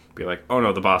 than be like, oh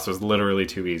no, the boss was literally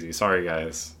too easy. Sorry,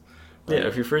 guys. Yeah,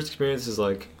 if your first experience is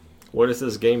like, what is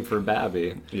this game for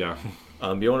Babby? Yeah.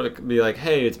 You want to be like,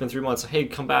 hey, it's been 3 months. Hey,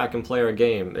 come back and play our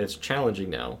game. It's challenging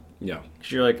now. Yeah.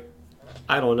 Because you're like,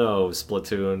 I don't know,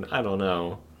 Splatoon. I don't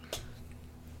know.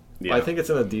 Yeah. I think it's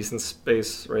in a decent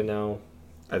space right now.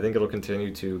 I think it'll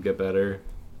continue to get better.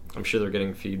 I'm sure they're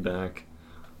getting feedback.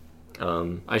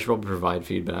 I should probably provide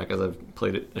feedback as I've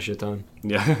played it a shit ton.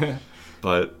 Yeah.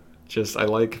 But just I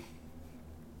like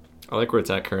where it's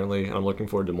at currently, and I'm looking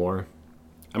forward to more.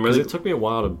 Because it took me a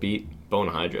while to beat Bone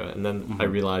Hydra, and then I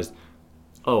realized,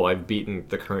 oh, I've beaten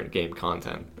the current game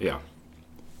content. Yeah.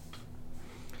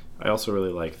 I also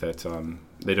really like that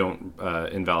they don't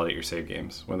invalidate your save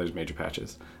games when there's major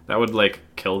patches. That would like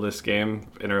kill this game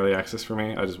in early access for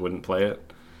me. I just wouldn't play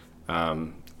it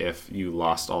if you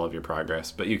lost all of your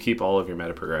progress, but you keep all of your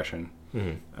meta progression,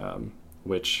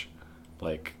 which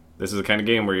like this is the kind of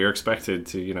game where you're expected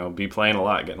to be playing a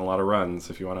lot, getting a lot of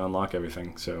runs if you want to unlock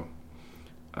everything. So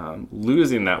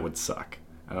losing that would suck,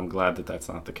 and I'm glad that that's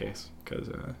not the case because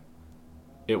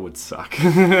it would suck.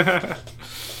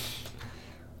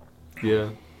 Yeah.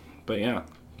 But yeah,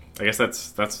 I guess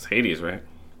that's Hades, right?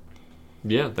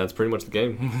 Yeah, that's pretty much the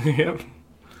game. Yep.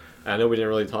 I know we didn't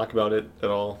really talk about it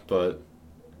at all, but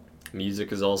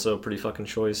music is also a pretty fucking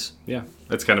choice. Yeah,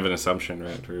 that's kind of an assumption,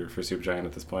 right, for Supergiant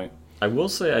at this point. I will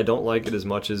say I don't like it as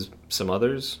much as some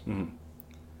others.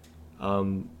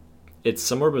 It's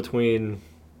somewhere between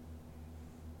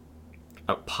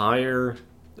a Pyre.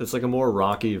 It's like a more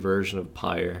rocky version of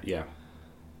Pyre, Yeah,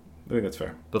 I think that's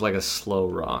fair. but like a slow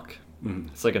rock.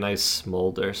 It's like a nice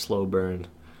smolder, slow burn.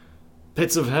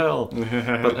 Pits of hell!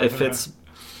 But it fits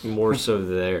more so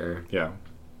there. Yeah,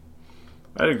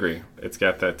 I'd agree. It's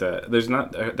got that.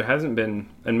 There hasn't been,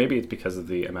 and maybe it's because of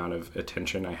the amount of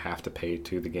attention I have to pay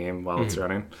to the game while it's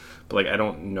running. But like, I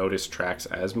don't notice tracks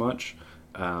as much,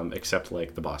 except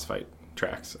like the boss fight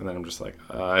tracks, and then I'm just like,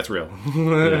 it's real.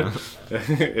 Yeah.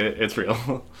 It's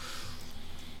real.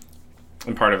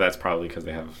 And part of that's probably because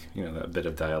they have that bit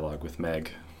of dialogue with Meg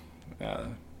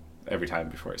every time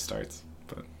before it starts.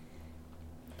 But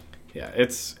yeah,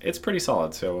 it's pretty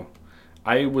solid. So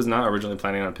I was not originally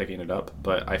planning on picking it up,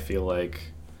 but I feel like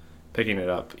picking it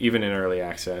up, even in early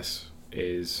access,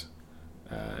 is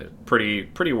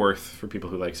pretty worth for people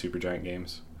who like Supergiant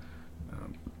games.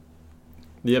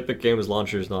 The Epic Games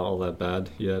launcher is not all that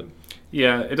bad yet.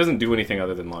 Yeah, it doesn't do anything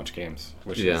other than launch games,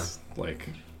 which is like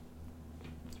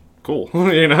cool.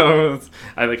 I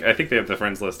think they have the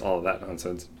friends list, all of that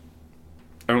nonsense.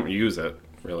 I don't use it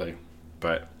really,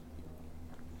 but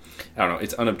I don't know.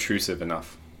 It's unobtrusive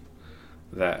enough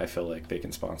that I feel like they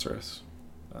can sponsor us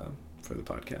for the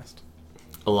podcast,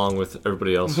 Along with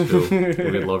everybody else who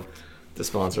would love to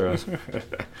sponsor us.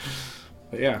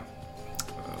 But yeah,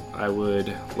 I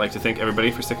would like to thank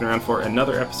everybody for sticking around for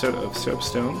another episode of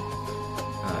Soapstone.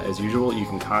 As usual, you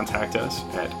can contact us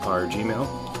at our Gmail,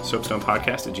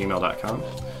 soapstonepodcast@gmail.com.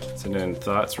 Send in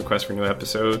thoughts, requests for new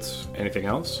episodes, anything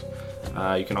else.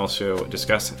 You can also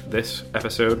discuss this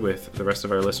episode with the rest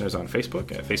of our listeners on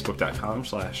Facebook at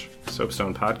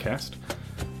facebook.com/soapstonepodcast.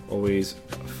 Always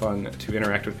fun to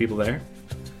interact with people there.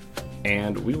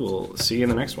 And we will see you in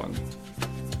the next one.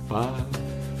 Bye.